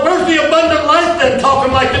 Well, where's the abundant life then,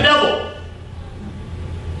 talking like the devil?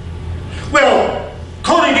 Well,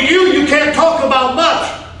 according to you, you can't talk about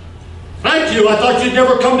much. Thank you. I thought you'd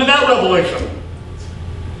never come to that revelation.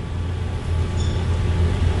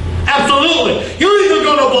 Absolutely. You're either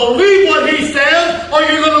going to believe what he says or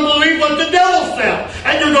you're going to believe what the devil says.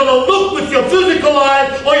 And you're going to look with your physical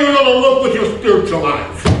eyes or you're going to look with your spiritual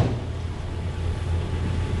eyes.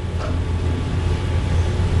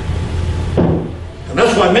 And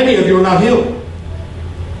that's why many of you are not healed.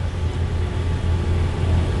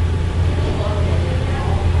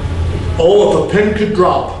 Oh, if a pin could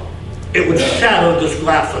drop, it would shatter this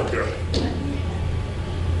glass up here.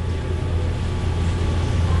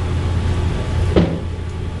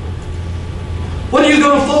 What are you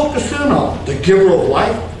going to focus in on? The giver of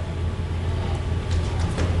life?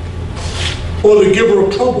 Or the giver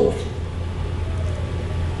of troubles?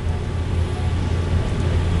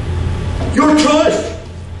 Your choice.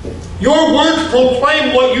 Your words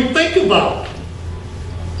proclaim what you think about.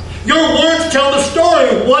 Your words tell the story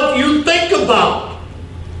of what you think about.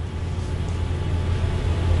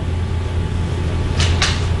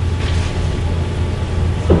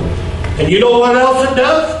 And you know what else it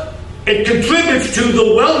does? It contributes to the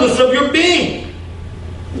wellness of your being.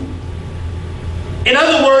 In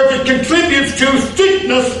other words, it contributes to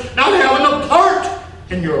sickness not having a part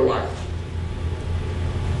in your life.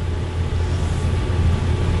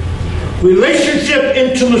 Relationship,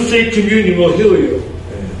 intimacy, communion will heal you.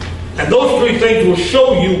 And those three things will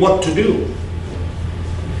show you what to do.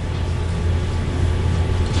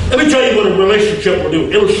 Let me tell you what a relationship will do.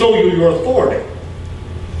 It'll show you your authority.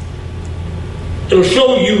 It'll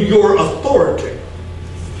show you your authority.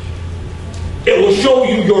 It will show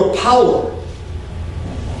you your power.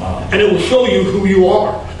 And it will show you who you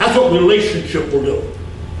are. That's what relationship will do.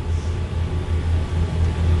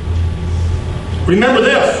 Remember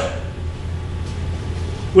this.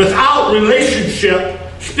 Without relationship,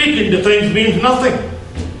 speaking to things means nothing.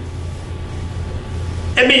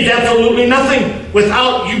 It means absolutely nothing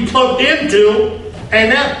without you plugged into,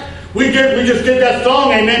 amen. We just did that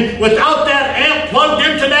song, amen. Without that amp plugged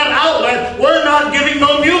into that outlet, we're not giving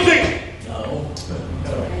no music. No. That's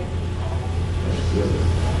good.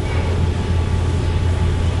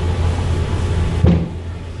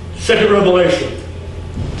 Second Revelation.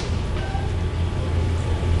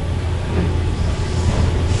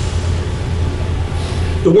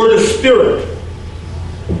 The word is spirit.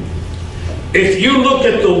 If you look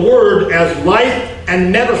at the word as life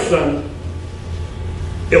and medicine,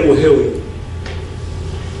 it will heal you.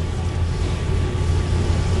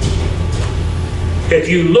 If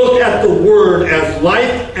you look at the word as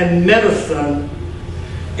life and medicine,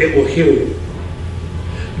 it will heal you.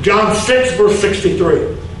 John 6, verse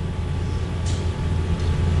 63.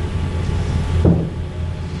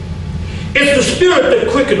 It's the spirit that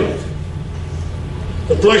quickeneth.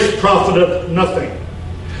 The flesh profiteth nothing.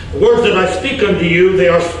 The words that I speak unto you, they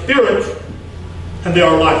are spirit and they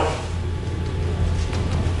are life.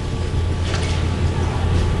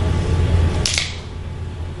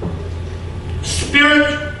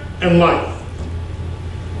 Spirit and life.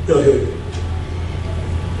 They'll heal you.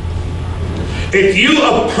 If you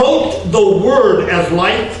approach the word as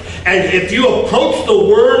life, and if you approach the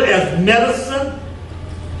word as medicine,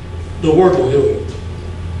 the word will heal you.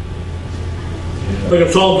 Look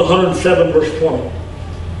at Psalms 107, verse 20.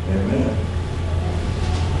 Amen.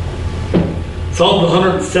 Psalms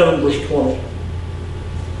 107, verse 20.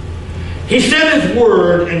 He sent his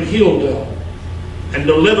word and healed them and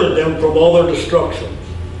delivered them from all their destructions.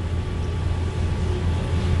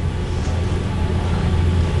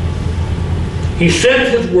 He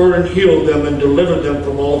sent his word and healed them and delivered them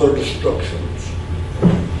from all their destructions.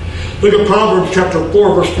 Look at Proverbs chapter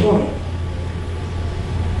 4, verse 20.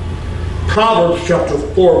 Proverbs chapter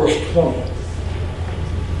 4, verse 20.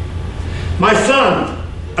 My son,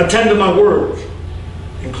 attend to my words.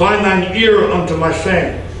 Incline thine ear unto my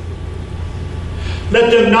sayings.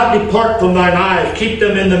 Let them not depart from thine eyes. Keep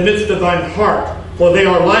them in the midst of thine heart. For they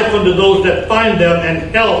are life unto those that find them,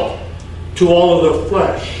 and health to all of their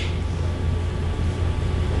flesh.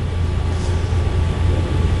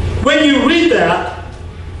 When you read that,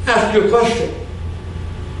 ask you a question.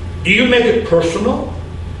 Do you make it personal?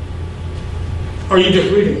 Or are you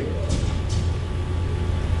just reading it?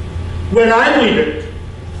 When I read it,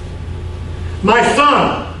 my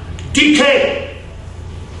son, DK.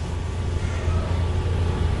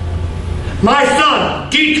 My son,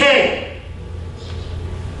 DK.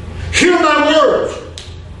 Hear my words.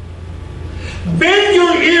 Bend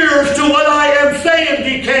your ears to what I am saying,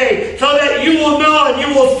 DK, so that you will know and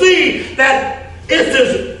you will see that this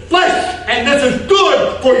is flesh and this is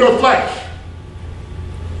good for your flesh.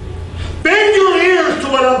 Bend your ears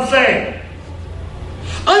to what I'm saying.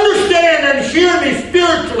 Understand and hear me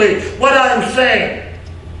spiritually what I'm saying.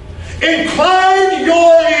 Incline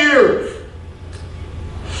your ears.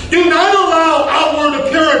 Do not allow outward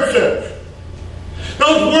appearances.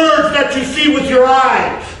 Those words that you see with your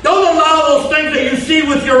eyes. Don't allow those things that you see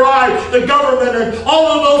with your eyes, the government and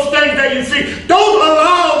all of those things that you see. Don't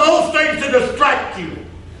allow those things to distract you.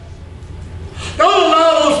 Don't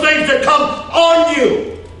allow those things to come on you.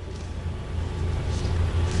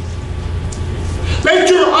 Let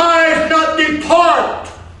your eyes not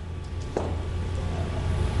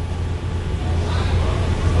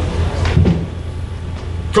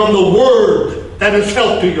from the word that is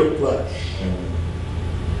health to your flesh.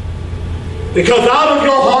 Because out of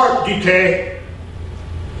your heart, DK,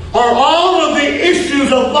 are all of the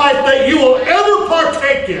issues of life that you will ever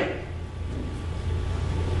partake in.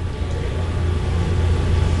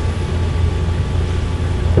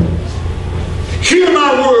 Hear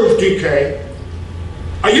my words, DK.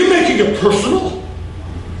 Are you making it personal?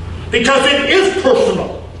 Because it is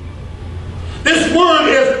personal. This word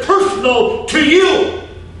is personal to you.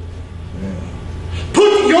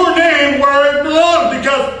 Put your name where it belongs,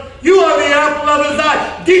 because you are the apple of his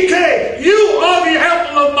eye. DK, you are the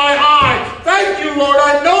apple of my eye. Thank you, Lord.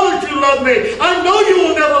 I know that you love me. I know you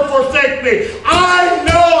will never forsake me. I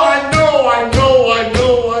know.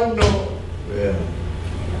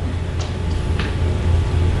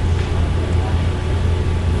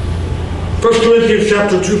 1 Corinthians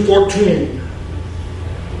chapter 2:14.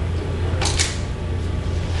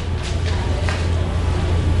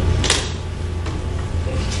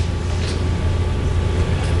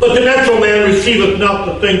 But the natural man receiveth not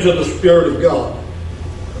the things of the Spirit of God,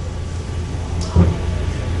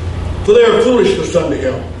 for they are foolishness unto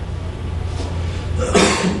him.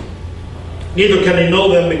 Neither can he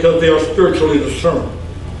know them, because they are spiritually discerned.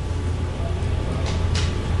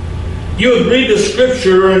 You would read the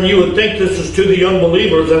scripture and you would think this is to the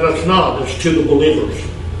unbelievers, and it's not. It's to the believers.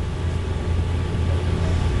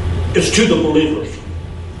 It's to the believers.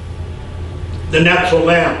 The natural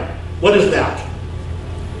man. What is that?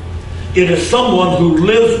 It is someone who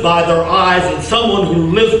lives by their eyes, and someone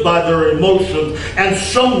who lives by their emotions, and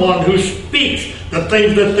someone who speaks the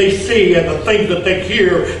things that they see, and the things that they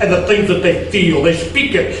hear, and the things that they feel. They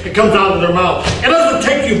speak it. It comes out of their mouth. It doesn't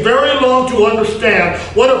take you very long to understand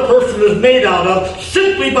what a person is made out of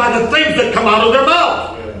simply by the things that come out of their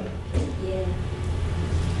mouth.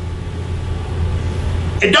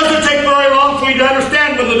 It doesn't take very long for you to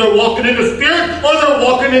understand whether they're walking in the Spirit or they're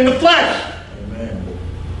walking in the flesh.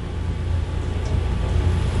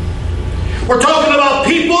 We're talking about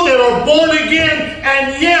people that are born again,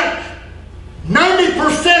 and yet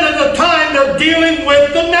 90% of the time they're dealing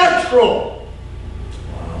with the natural.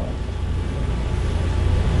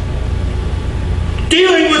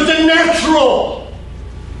 Dealing with the natural.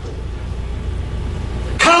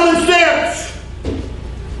 Common sense.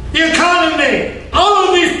 The economy. All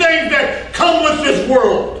of these things that come with this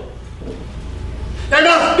world. They're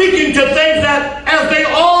not speaking to things that as they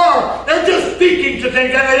are. They're just speaking to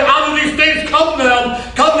things, and out of these things come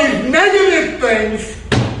these negative things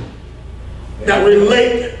that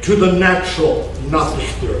relate to the natural, not the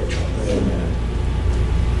spiritual. Amen.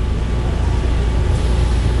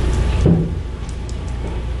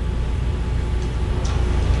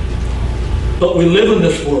 But we live in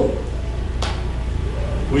this world.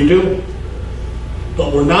 We do.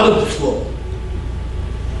 But we're not of this world.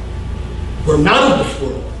 We're not of this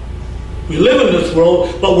world. We live in this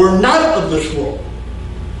world, but we're not of this world.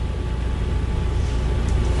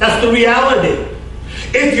 That's the reality.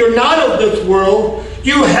 If you're not of this world,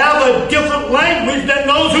 you have a different language than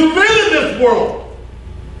those who live in this world.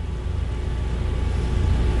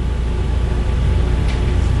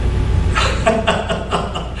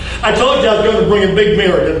 I told you I was going to bring a big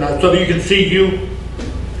mirror, didn't I? So that you can see you.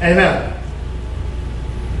 Amen.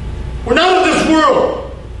 We're not of this world.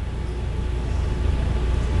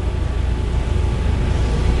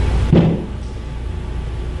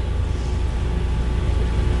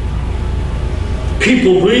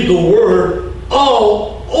 People read the Word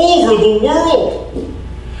all over the world,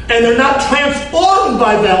 and they're not transformed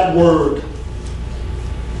by that Word.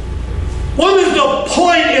 What is the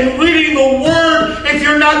point in reading the Word if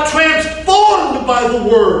you're not transformed by the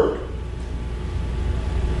Word?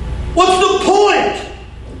 What's the point?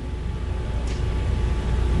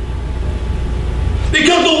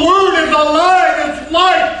 Because the Word is alive, it's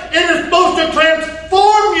life, it is supposed to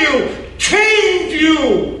transform you, change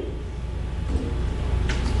you.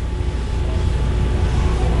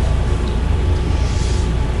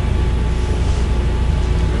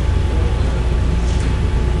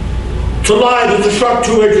 The lie is a sharp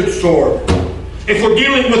two-edged sword. If we're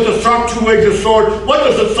dealing with a sharp two-edged sword, what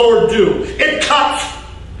does the sword do? It cuts.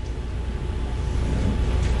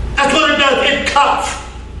 That's what it does. It cuts.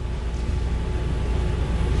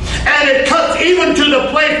 And it cuts even to the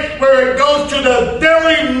place where it goes to the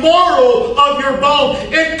very marrow of your bone.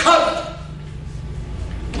 It cuts.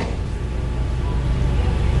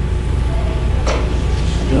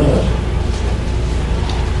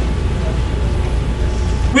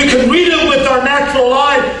 We can read it with our natural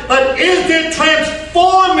eye, but is it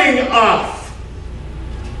transforming us?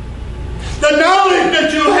 The knowledge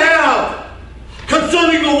that you have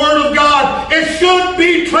concerning the Word of God. It should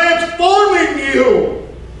be transforming you.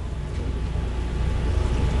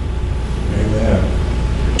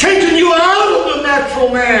 Amen. Taking you out of the natural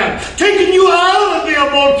man. Taking you out of the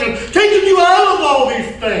emotions. Taking you out of all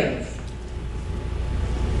these things.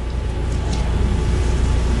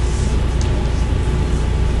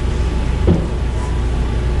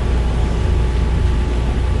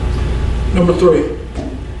 Number 3.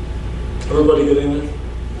 Everybody get in there?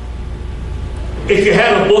 If you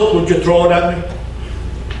had a book, would you throw it at me?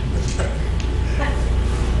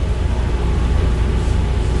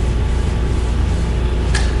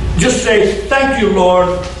 Just say, thank you,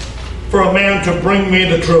 Lord, for a man to bring me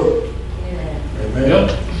the truth. Amen.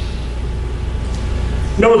 Yep.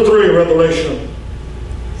 Number 3, Revelation.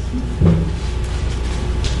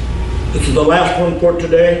 This is the last one for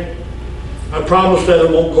today. I promise that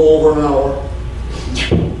it won't go over an hour.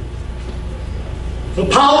 The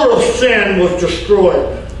power of sin was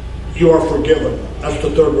destroyed. You are forgiven. That's the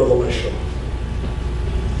 3rd revelation.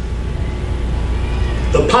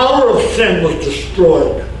 The power of sin was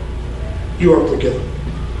destroyed. You are forgiven.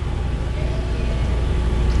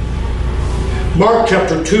 Mark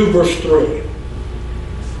chapter 2, verse 3.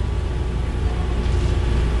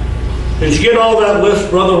 Did you get all that list,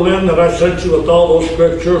 Brother Lynn, that I sent you with all those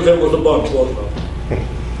scriptures? It was a bunch, wasn't it?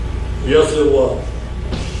 Yes, it was.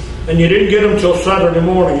 And you didn't get them till Saturday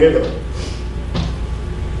morning either.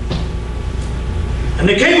 And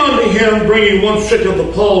they came unto him, bringing one sick of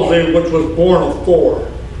the palsy, which was born of 4.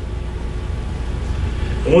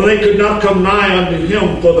 And when they could not come nigh unto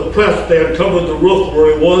him for the press, they had covered the roof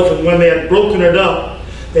where he was, and when they had broken it up,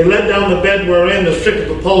 they let down the bed wherein the sick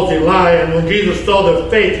of the palsy lie. And when Jesus saw their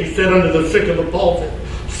faith, he said unto the sick of the palsy,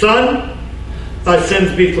 Son, thy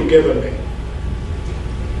sins be forgiven me.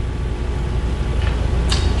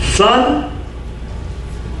 Son,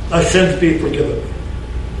 thy sins be forgiven me.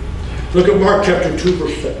 Look at Mark chapter 2,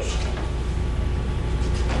 verse 6.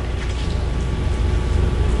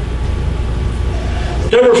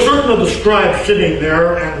 There were certain of the scribes sitting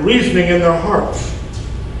there and reasoning in their hearts.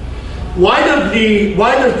 Why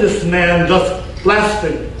does this man thus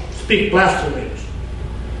blaspheme, speak blasphemies?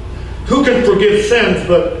 Who can forgive sins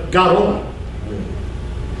but God only?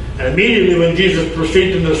 And immediately when Jesus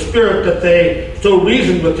perceived in the Spirit that they so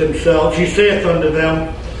reasoned with themselves, he saith unto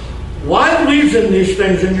them, Why reason these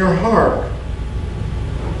things in your heart?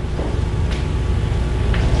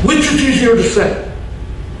 Which is easier to say?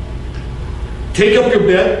 Take up your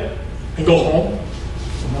bed and go home?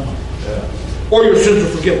 Or your sins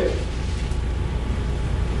are forgiven?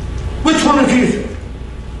 Which one is easier?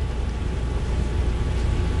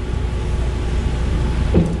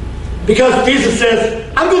 Because Jesus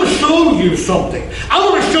says, I'm going to show you something. I'm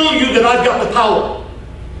going to show you that I've got the power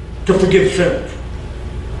to forgive sins.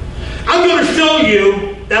 I'm going to show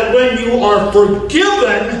you that when you are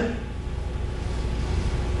forgiven,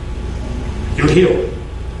 you're healed.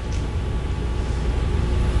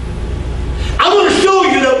 I'm going to show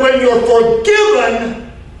you that when you're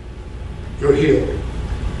forgiven, you're healed.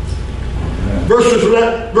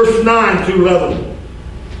 Verses 9 through 11.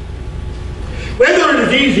 Whether it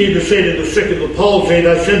is easy to say to the sick of the palsy,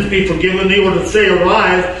 thy sins be forgiven thee, or to say,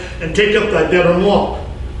 arise and take up thy bed and walk.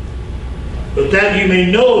 But that you may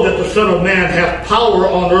know that the Son of Man hath power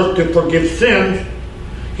on earth to forgive sins,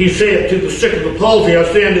 he saith to the sick of the palsy, I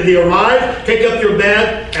say unto thee, arise, take up your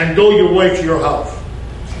bed, and go your way to your house.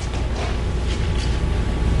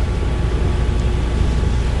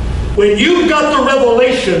 When you've got the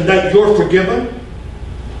revelation that you're forgiven,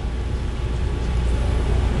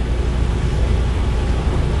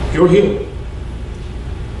 you're healed.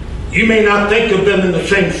 You may not think of them in the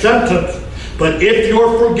same sentence, but if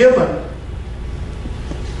you're forgiven,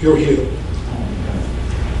 you're healed.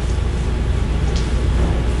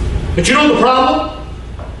 But you know the problem?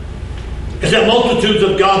 Is that multitudes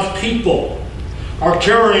of God's people are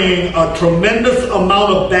carrying a tremendous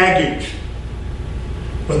amount of baggage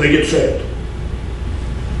when they get saved.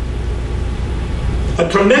 A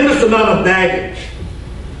tremendous amount of baggage.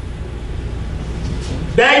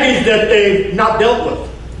 Baggage that they've not dealt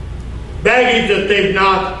with. Baggage that they've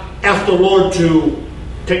not asked the Lord to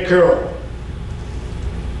take care of.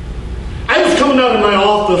 I was coming out of my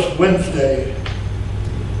office Wednesday.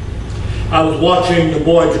 I was watching the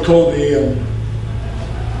boy Jacoby, and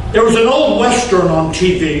there was an old Western on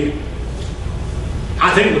TV.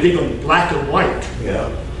 I think it was even black and white. Yeah.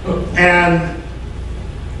 And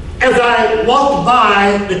as I walked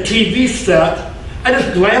by the TV set, I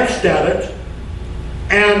just glanced at it,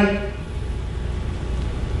 and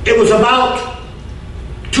it was about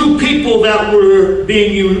two people that were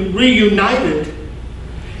being reunited,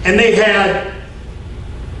 and they had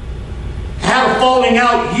falling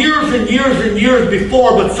out years and years and years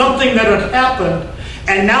before, but something that had happened,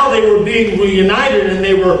 and now they were being reunited and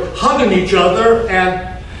they were hugging each other, and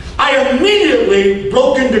I immediately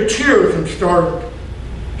broke into tears and started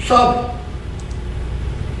sobbing.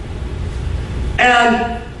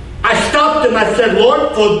 And I stopped and I said,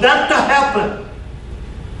 Lord, for that to happen,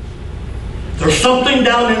 there's something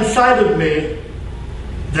down inside of me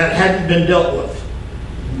that hadn't been dealt with.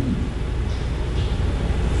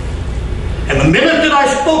 And the minute that I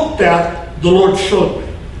spoke that, the Lord showed me.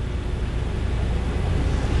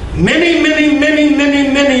 Many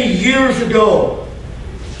years ago,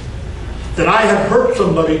 that I had hurt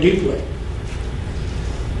somebody deeply.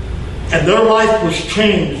 And their life was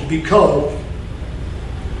changed because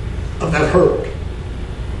of that hurt.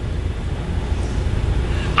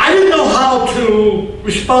 I didn't know how to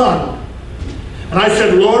respond. And I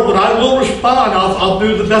said, Lord, but I will respond. I'll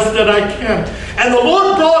do the best that I can. And the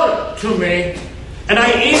Lord brought it to me. And I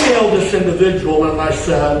emailed this individual and I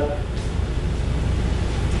said,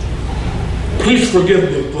 please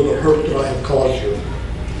forgive me for the hurt that I have caused you.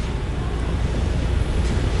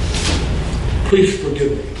 Please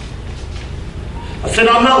forgive me. I said,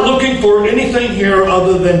 I'm not looking for anything here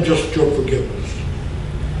other than just your forgiveness.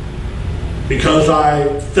 Because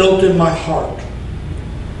I felt in my heart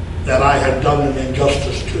that I had done an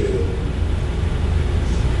injustice to you.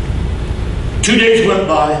 2 days went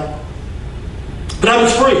by, but I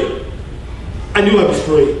was free. I knew I was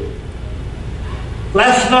free.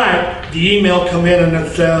 Last night, the email come in and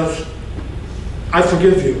it says, I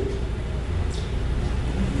forgive you.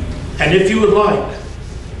 And if you would like,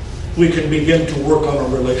 we can begin to work on a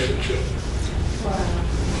relationship.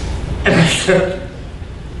 Wow. And I said,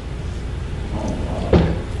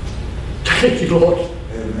 thank you, Lord.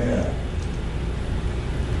 Amen.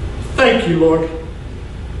 Thank you, Lord.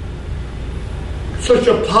 Such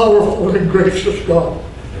a powerful and gracious God.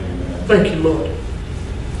 Amen. Thank you, Lord.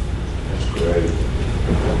 That's great.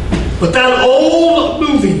 But that old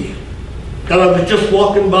movie that I was just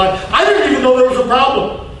walking by, I didn't even know there was a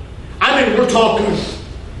problem. I mean, we're talking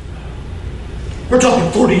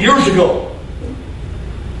 40 years ago.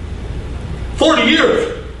 40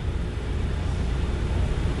 years.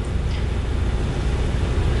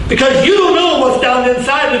 Because you don't know what's down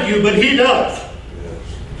inside of you, but He does. Yes.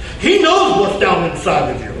 He knows what's down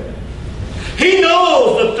inside of you. He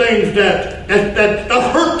knows the things that the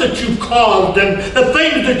hurt that you've caused and the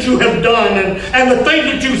things that you have done and the things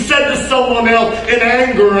that you said to someone else in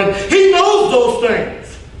anger. And He knows those things.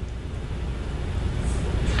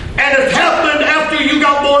 And it happened after you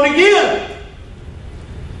got born again.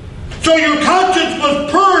 So your conscience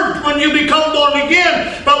was purged when you become born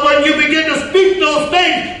again. But when you begin to speak those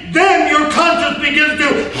things, then your conscience begins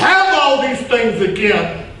to have all these things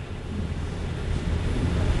again.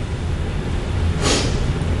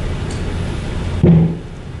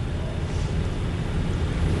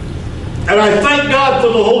 And I thank God for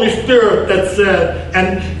the Holy Spirit that said,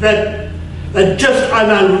 and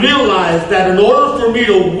I realized that in order for me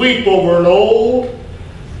to weep over an old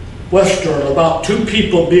Western about two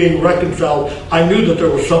people being reconciled, I knew that there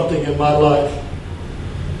was something in my life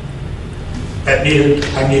that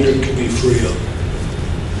I needed to be free of.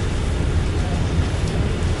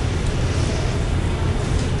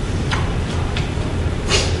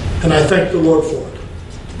 And I thank the Lord for it.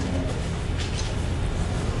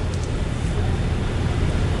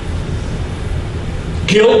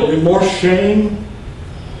 Guilt, remorse, shame,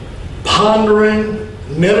 pondering,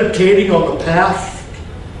 meditating on the past,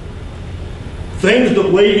 things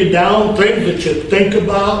that weigh you down, things that you think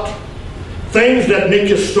about, things that make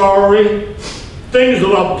you sorry, things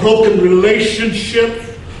about broken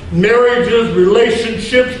relationships, marriages,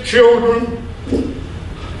 relationships, children.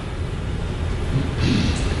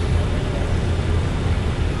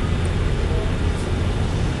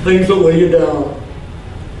 Things that weigh you down.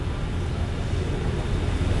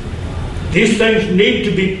 These things need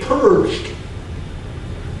to be purged.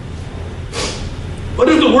 What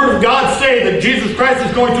does the Word of God say? That Jesus Christ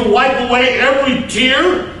is going to wipe away every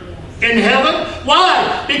tear in heaven?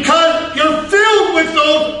 Why? Because you're filled with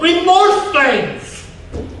those remorse things.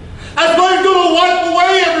 That's why He's going to wipe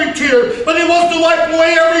away every tear. But He wants to wipe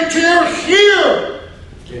away every tear here.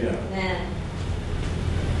 Yeah. Amen.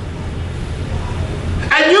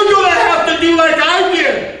 And you're going to have to do like I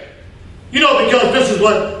did. You know, because this is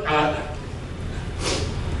what...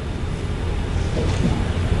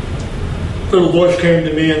 little voice came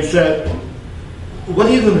to me and said, what are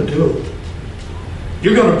you going to do?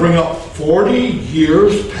 You're going to bring up 40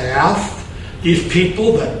 years past these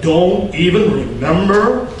people that don't even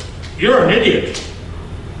remember? You're an idiot.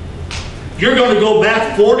 You're going to go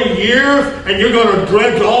back 40 years and you're going to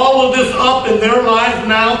dredge all of this up in their lives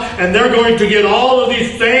now, and they're going to get all of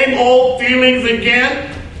these same old feelings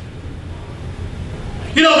again.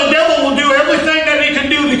 You know, the devil will do everything that he can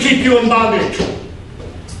do to keep you in bondage.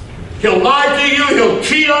 He'll lie to you, he'll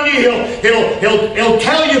cheat on you, he'll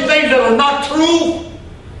tell you things that are not true.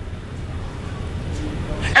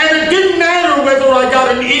 And it didn't matter whether I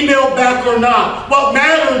got an email back or not. What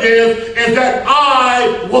mattered is that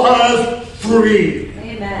I was free.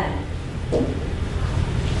 Amen.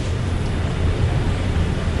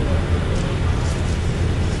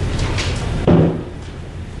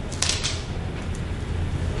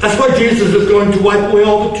 That's why Jesus is going to wipe away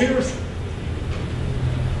all the tears.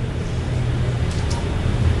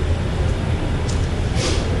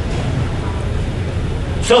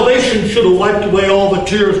 Salvation should have wiped away all the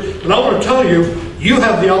tears. But I want to tell you, you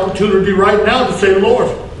have the opportunity right now to say, Lord,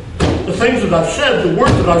 the things that I've said, the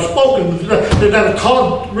words that I've spoken, that have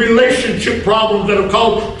caused relationship problems, that have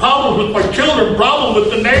caused problems with my children, problems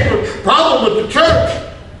with the neighbor, problems with the church.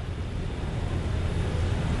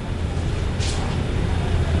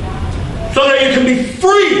 So that you can be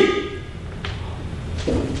free.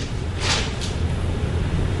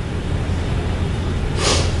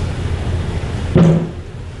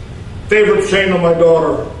 Favorite saying of my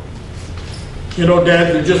daughter, you know,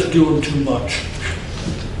 Dad, you're just doing too much.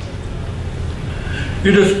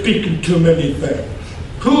 You're just speaking too many things.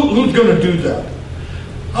 Who's going to do that?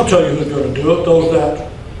 I'll tell you who's going to do it. Those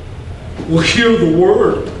that will hear the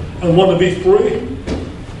word and want to be free.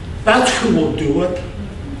 That's who will do it.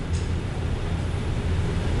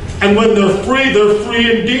 And when they're free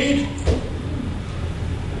indeed.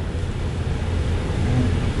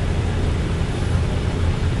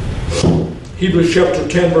 Hebrews chapter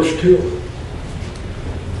 10, verse 2.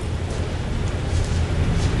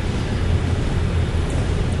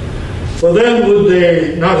 For then would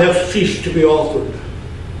they not have ceased to be offered,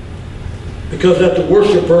 because that the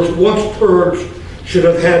worshippers, once purged, should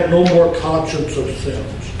have had no more conscience of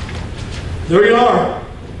sins. There you are.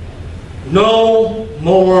 No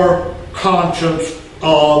more conscience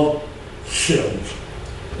of sins.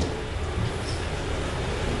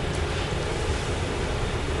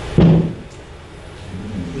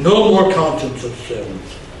 No more conscience of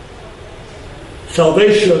sins.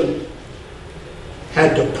 Salvation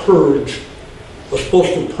had to purge, was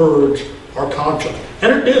supposed to purge our conscience.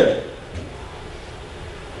 And it did.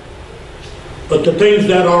 But the things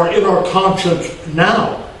that are in our conscience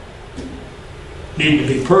now need to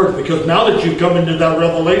be purged, because now that you've come into that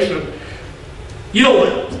revelation, you know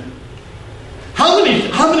what? How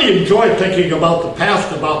many enjoy thinking about the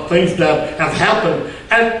past, about things that have happened,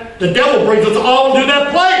 and the devil brings us all into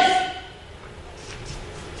that place?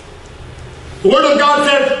 The Word of God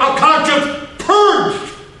says, a conscience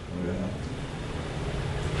purged.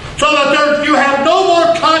 So that you have no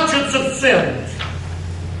more conscience of sins.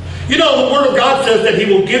 You know, the Word of God says that He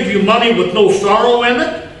will give you money with no sorrow in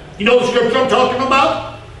it. You know the scripture I'm talking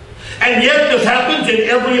about? And yet this happens in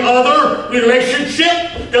every other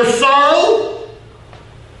relationship. There's sorrow.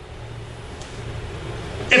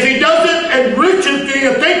 If He doesn't enrich you, do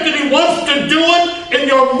you think that He wants to do it in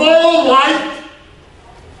your moral life?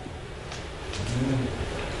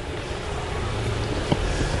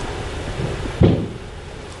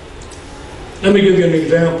 Let me give you an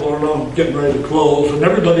example, and I'm getting ready to close. And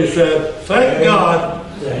everybody said, thank God.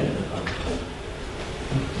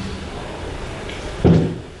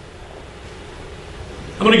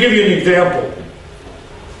 I'm going to give you an example.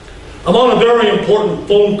 I'm on a very important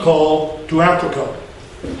phone call to Africa.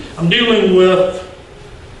 I'm dealing with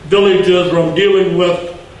villages, or I'm dealing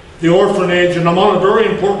with the orphanage, and I'm on a very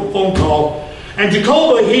important phone call. And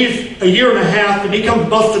Jacoba, he's a year and a half, and he comes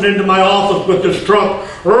busting into my office with this truck.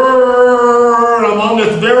 And I'm on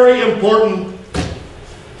this very important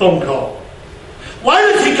phone call. Why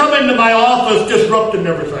does he come into my office disrupting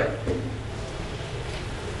everything?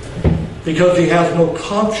 Because he has no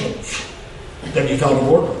conscience that he's out of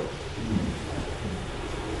order.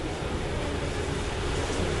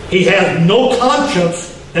 He has no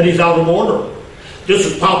conscience that he's out of order. This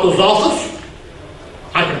is Papa's office.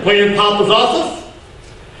 I can play in Papa's office.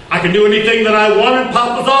 I can do anything that I want in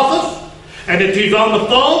Papa's office. And if he's on the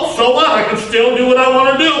phone, so what? I can still do what I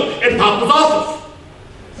want to do in Papa's office.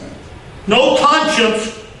 No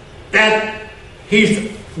conscience that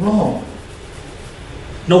he's wrong.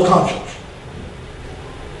 No conscience.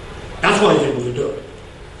 That's why he's able to do it.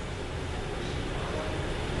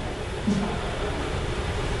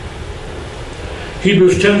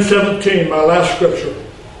 Hebrews 10:17, my last scripture.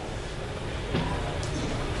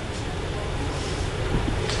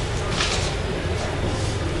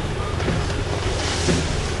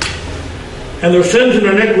 And their sins and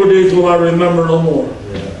iniquities will I remember no more.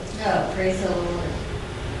 Oh, praise the Lord.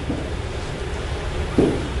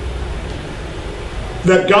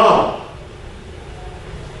 That God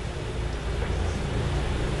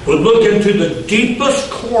would look into the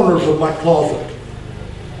deepest corners of my closet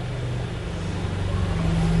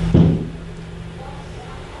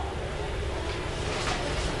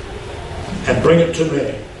and bring it to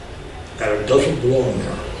me that it doesn't belong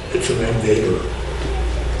there. It's an invader.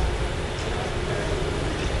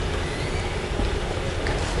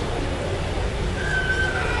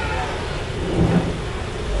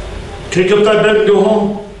 Take up that bed and go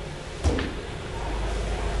home.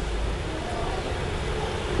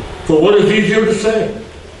 For what is easier to say?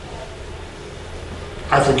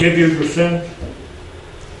 I forgive you your sins,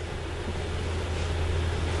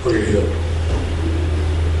 or you're healed.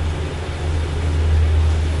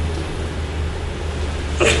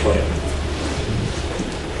 Let's pray.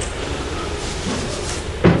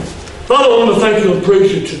 Father, I want to thank you and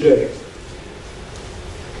praise you today.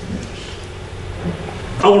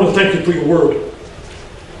 I want to thank you for your word.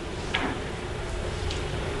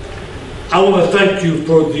 I want to thank you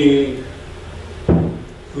for the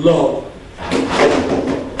love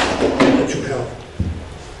that you have.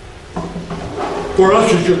 For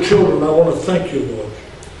us as your children, I want to thank you, Lord.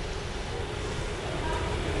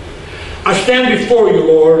 I stand before you,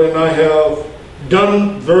 Lord, and I have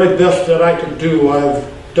done the very best that I can do. I've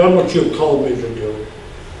done what you have called me to do.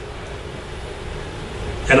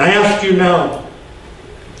 And I ask you now,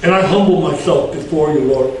 and I humble myself before you,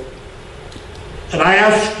 Lord. And I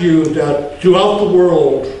ask you that throughout the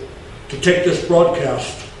world to take this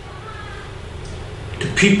broadcast to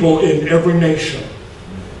people in every nation,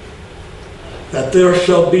 that there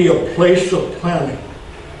shall be a place of planning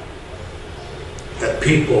that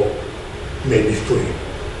people may be free.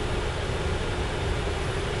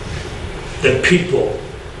 That people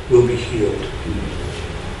will be healed.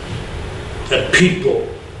 That people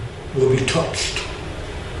will be touched.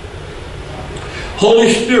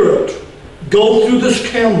 Holy Spirit, go through this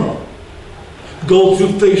camera, go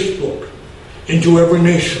through Facebook, into every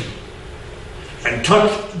nation, and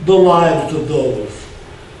touch the lives of those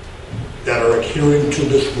that are adhering to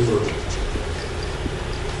this word,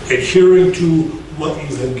 adhering to what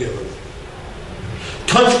you have given.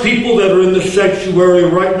 Touch people that are in the sanctuary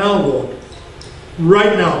right now, Lord.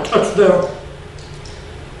 Right now, touch them,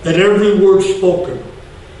 that every word spoken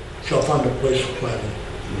shall find a place of planning.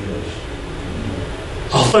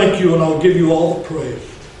 I'll thank you and I'll give you all the praise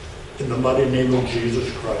in the mighty name of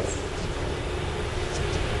Jesus Christ.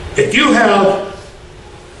 If you have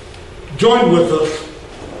joined with us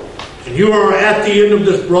and you are at the end of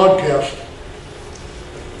this broadcast,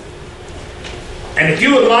 and if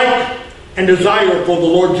you would like and desire for the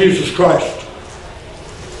Lord Jesus Christ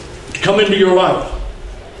to come into your life,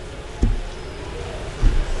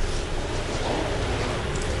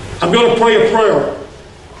 I'm going to pray a prayer.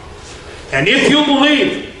 And if you will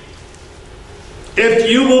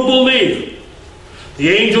believe, the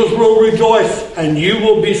angels will rejoice and you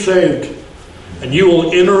will be saved. And you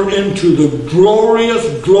will enter into the glorious,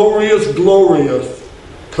 glorious, glorious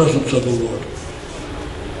presence of the Lord.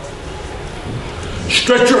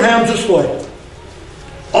 Stretch your hands this way,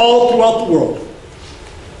 all throughout the world.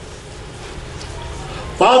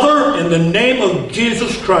 Father, in the name of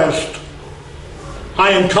Jesus Christ,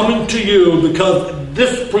 I am coming to you because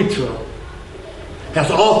this preacher has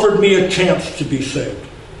offered me a chance to be saved.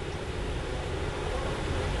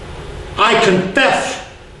 I confess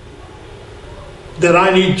that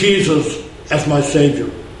I need Jesus as my Savior.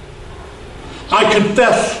 I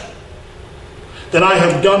confess that I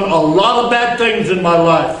have done a lot of bad things in my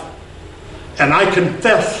life. And I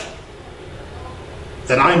confess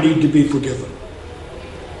that I need to be forgiven.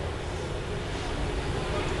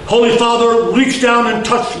 Holy Father, reach down and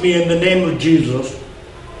touch me in the name of Jesus.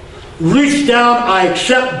 Reach down, I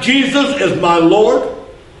accept Jesus as my Lord.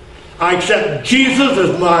 I accept Jesus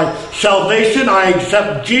as my salvation. I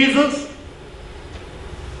accept Jesus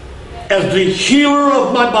as the healer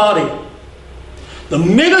of my body. The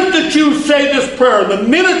minute that you say this prayer, the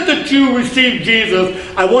minute that you receive Jesus,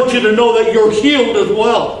 I want you to know that you're healed as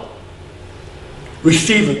well.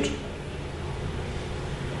 Receive it.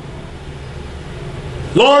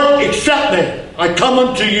 Lord, accept me. I come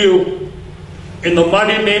unto you in the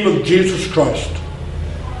mighty name of Jesus Christ.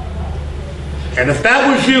 And if that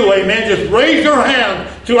was you, amen, just raise your hand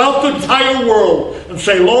throughout the entire world and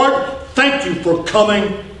say, Lord, thank you for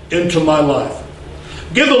coming into my life.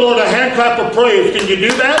 Give the Lord a hand clap of praise. Can you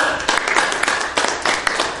do that?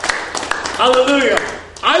 Hallelujah.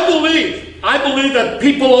 I believe I believe that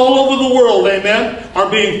people all over the world, amen, are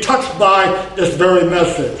being touched by this very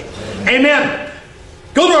message. Amen.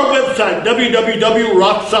 Go to our website,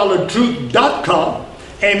 www.rocksolidtruth.com.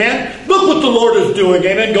 Amen. Look what the Lord is doing.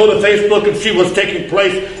 Amen. Go to Facebook and see what's taking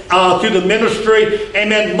place through the ministry.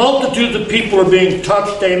 Amen. Multitudes of people are being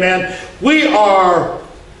touched. Amen. We are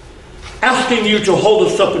asking you to hold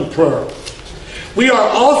us up in prayer. We are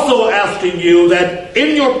also asking you that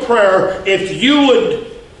in your prayer, if you would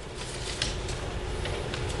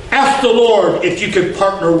ask the Lord if you could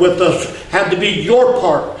partner with us, have to be your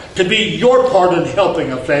part in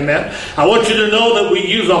helping us. Amen. I want you to know that we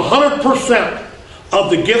use 100% of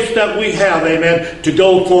the gifts that we have, amen, to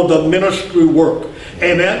go for the ministry work.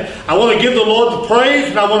 Amen. I want to give the Lord the praise,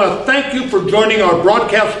 and I want to thank you for joining our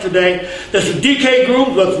broadcast today. This is DK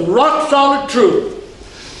Grooms with Rock Solid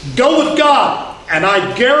Truth. Go with God, and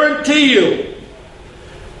I guarantee you,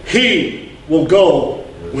 He will go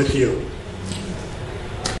with you.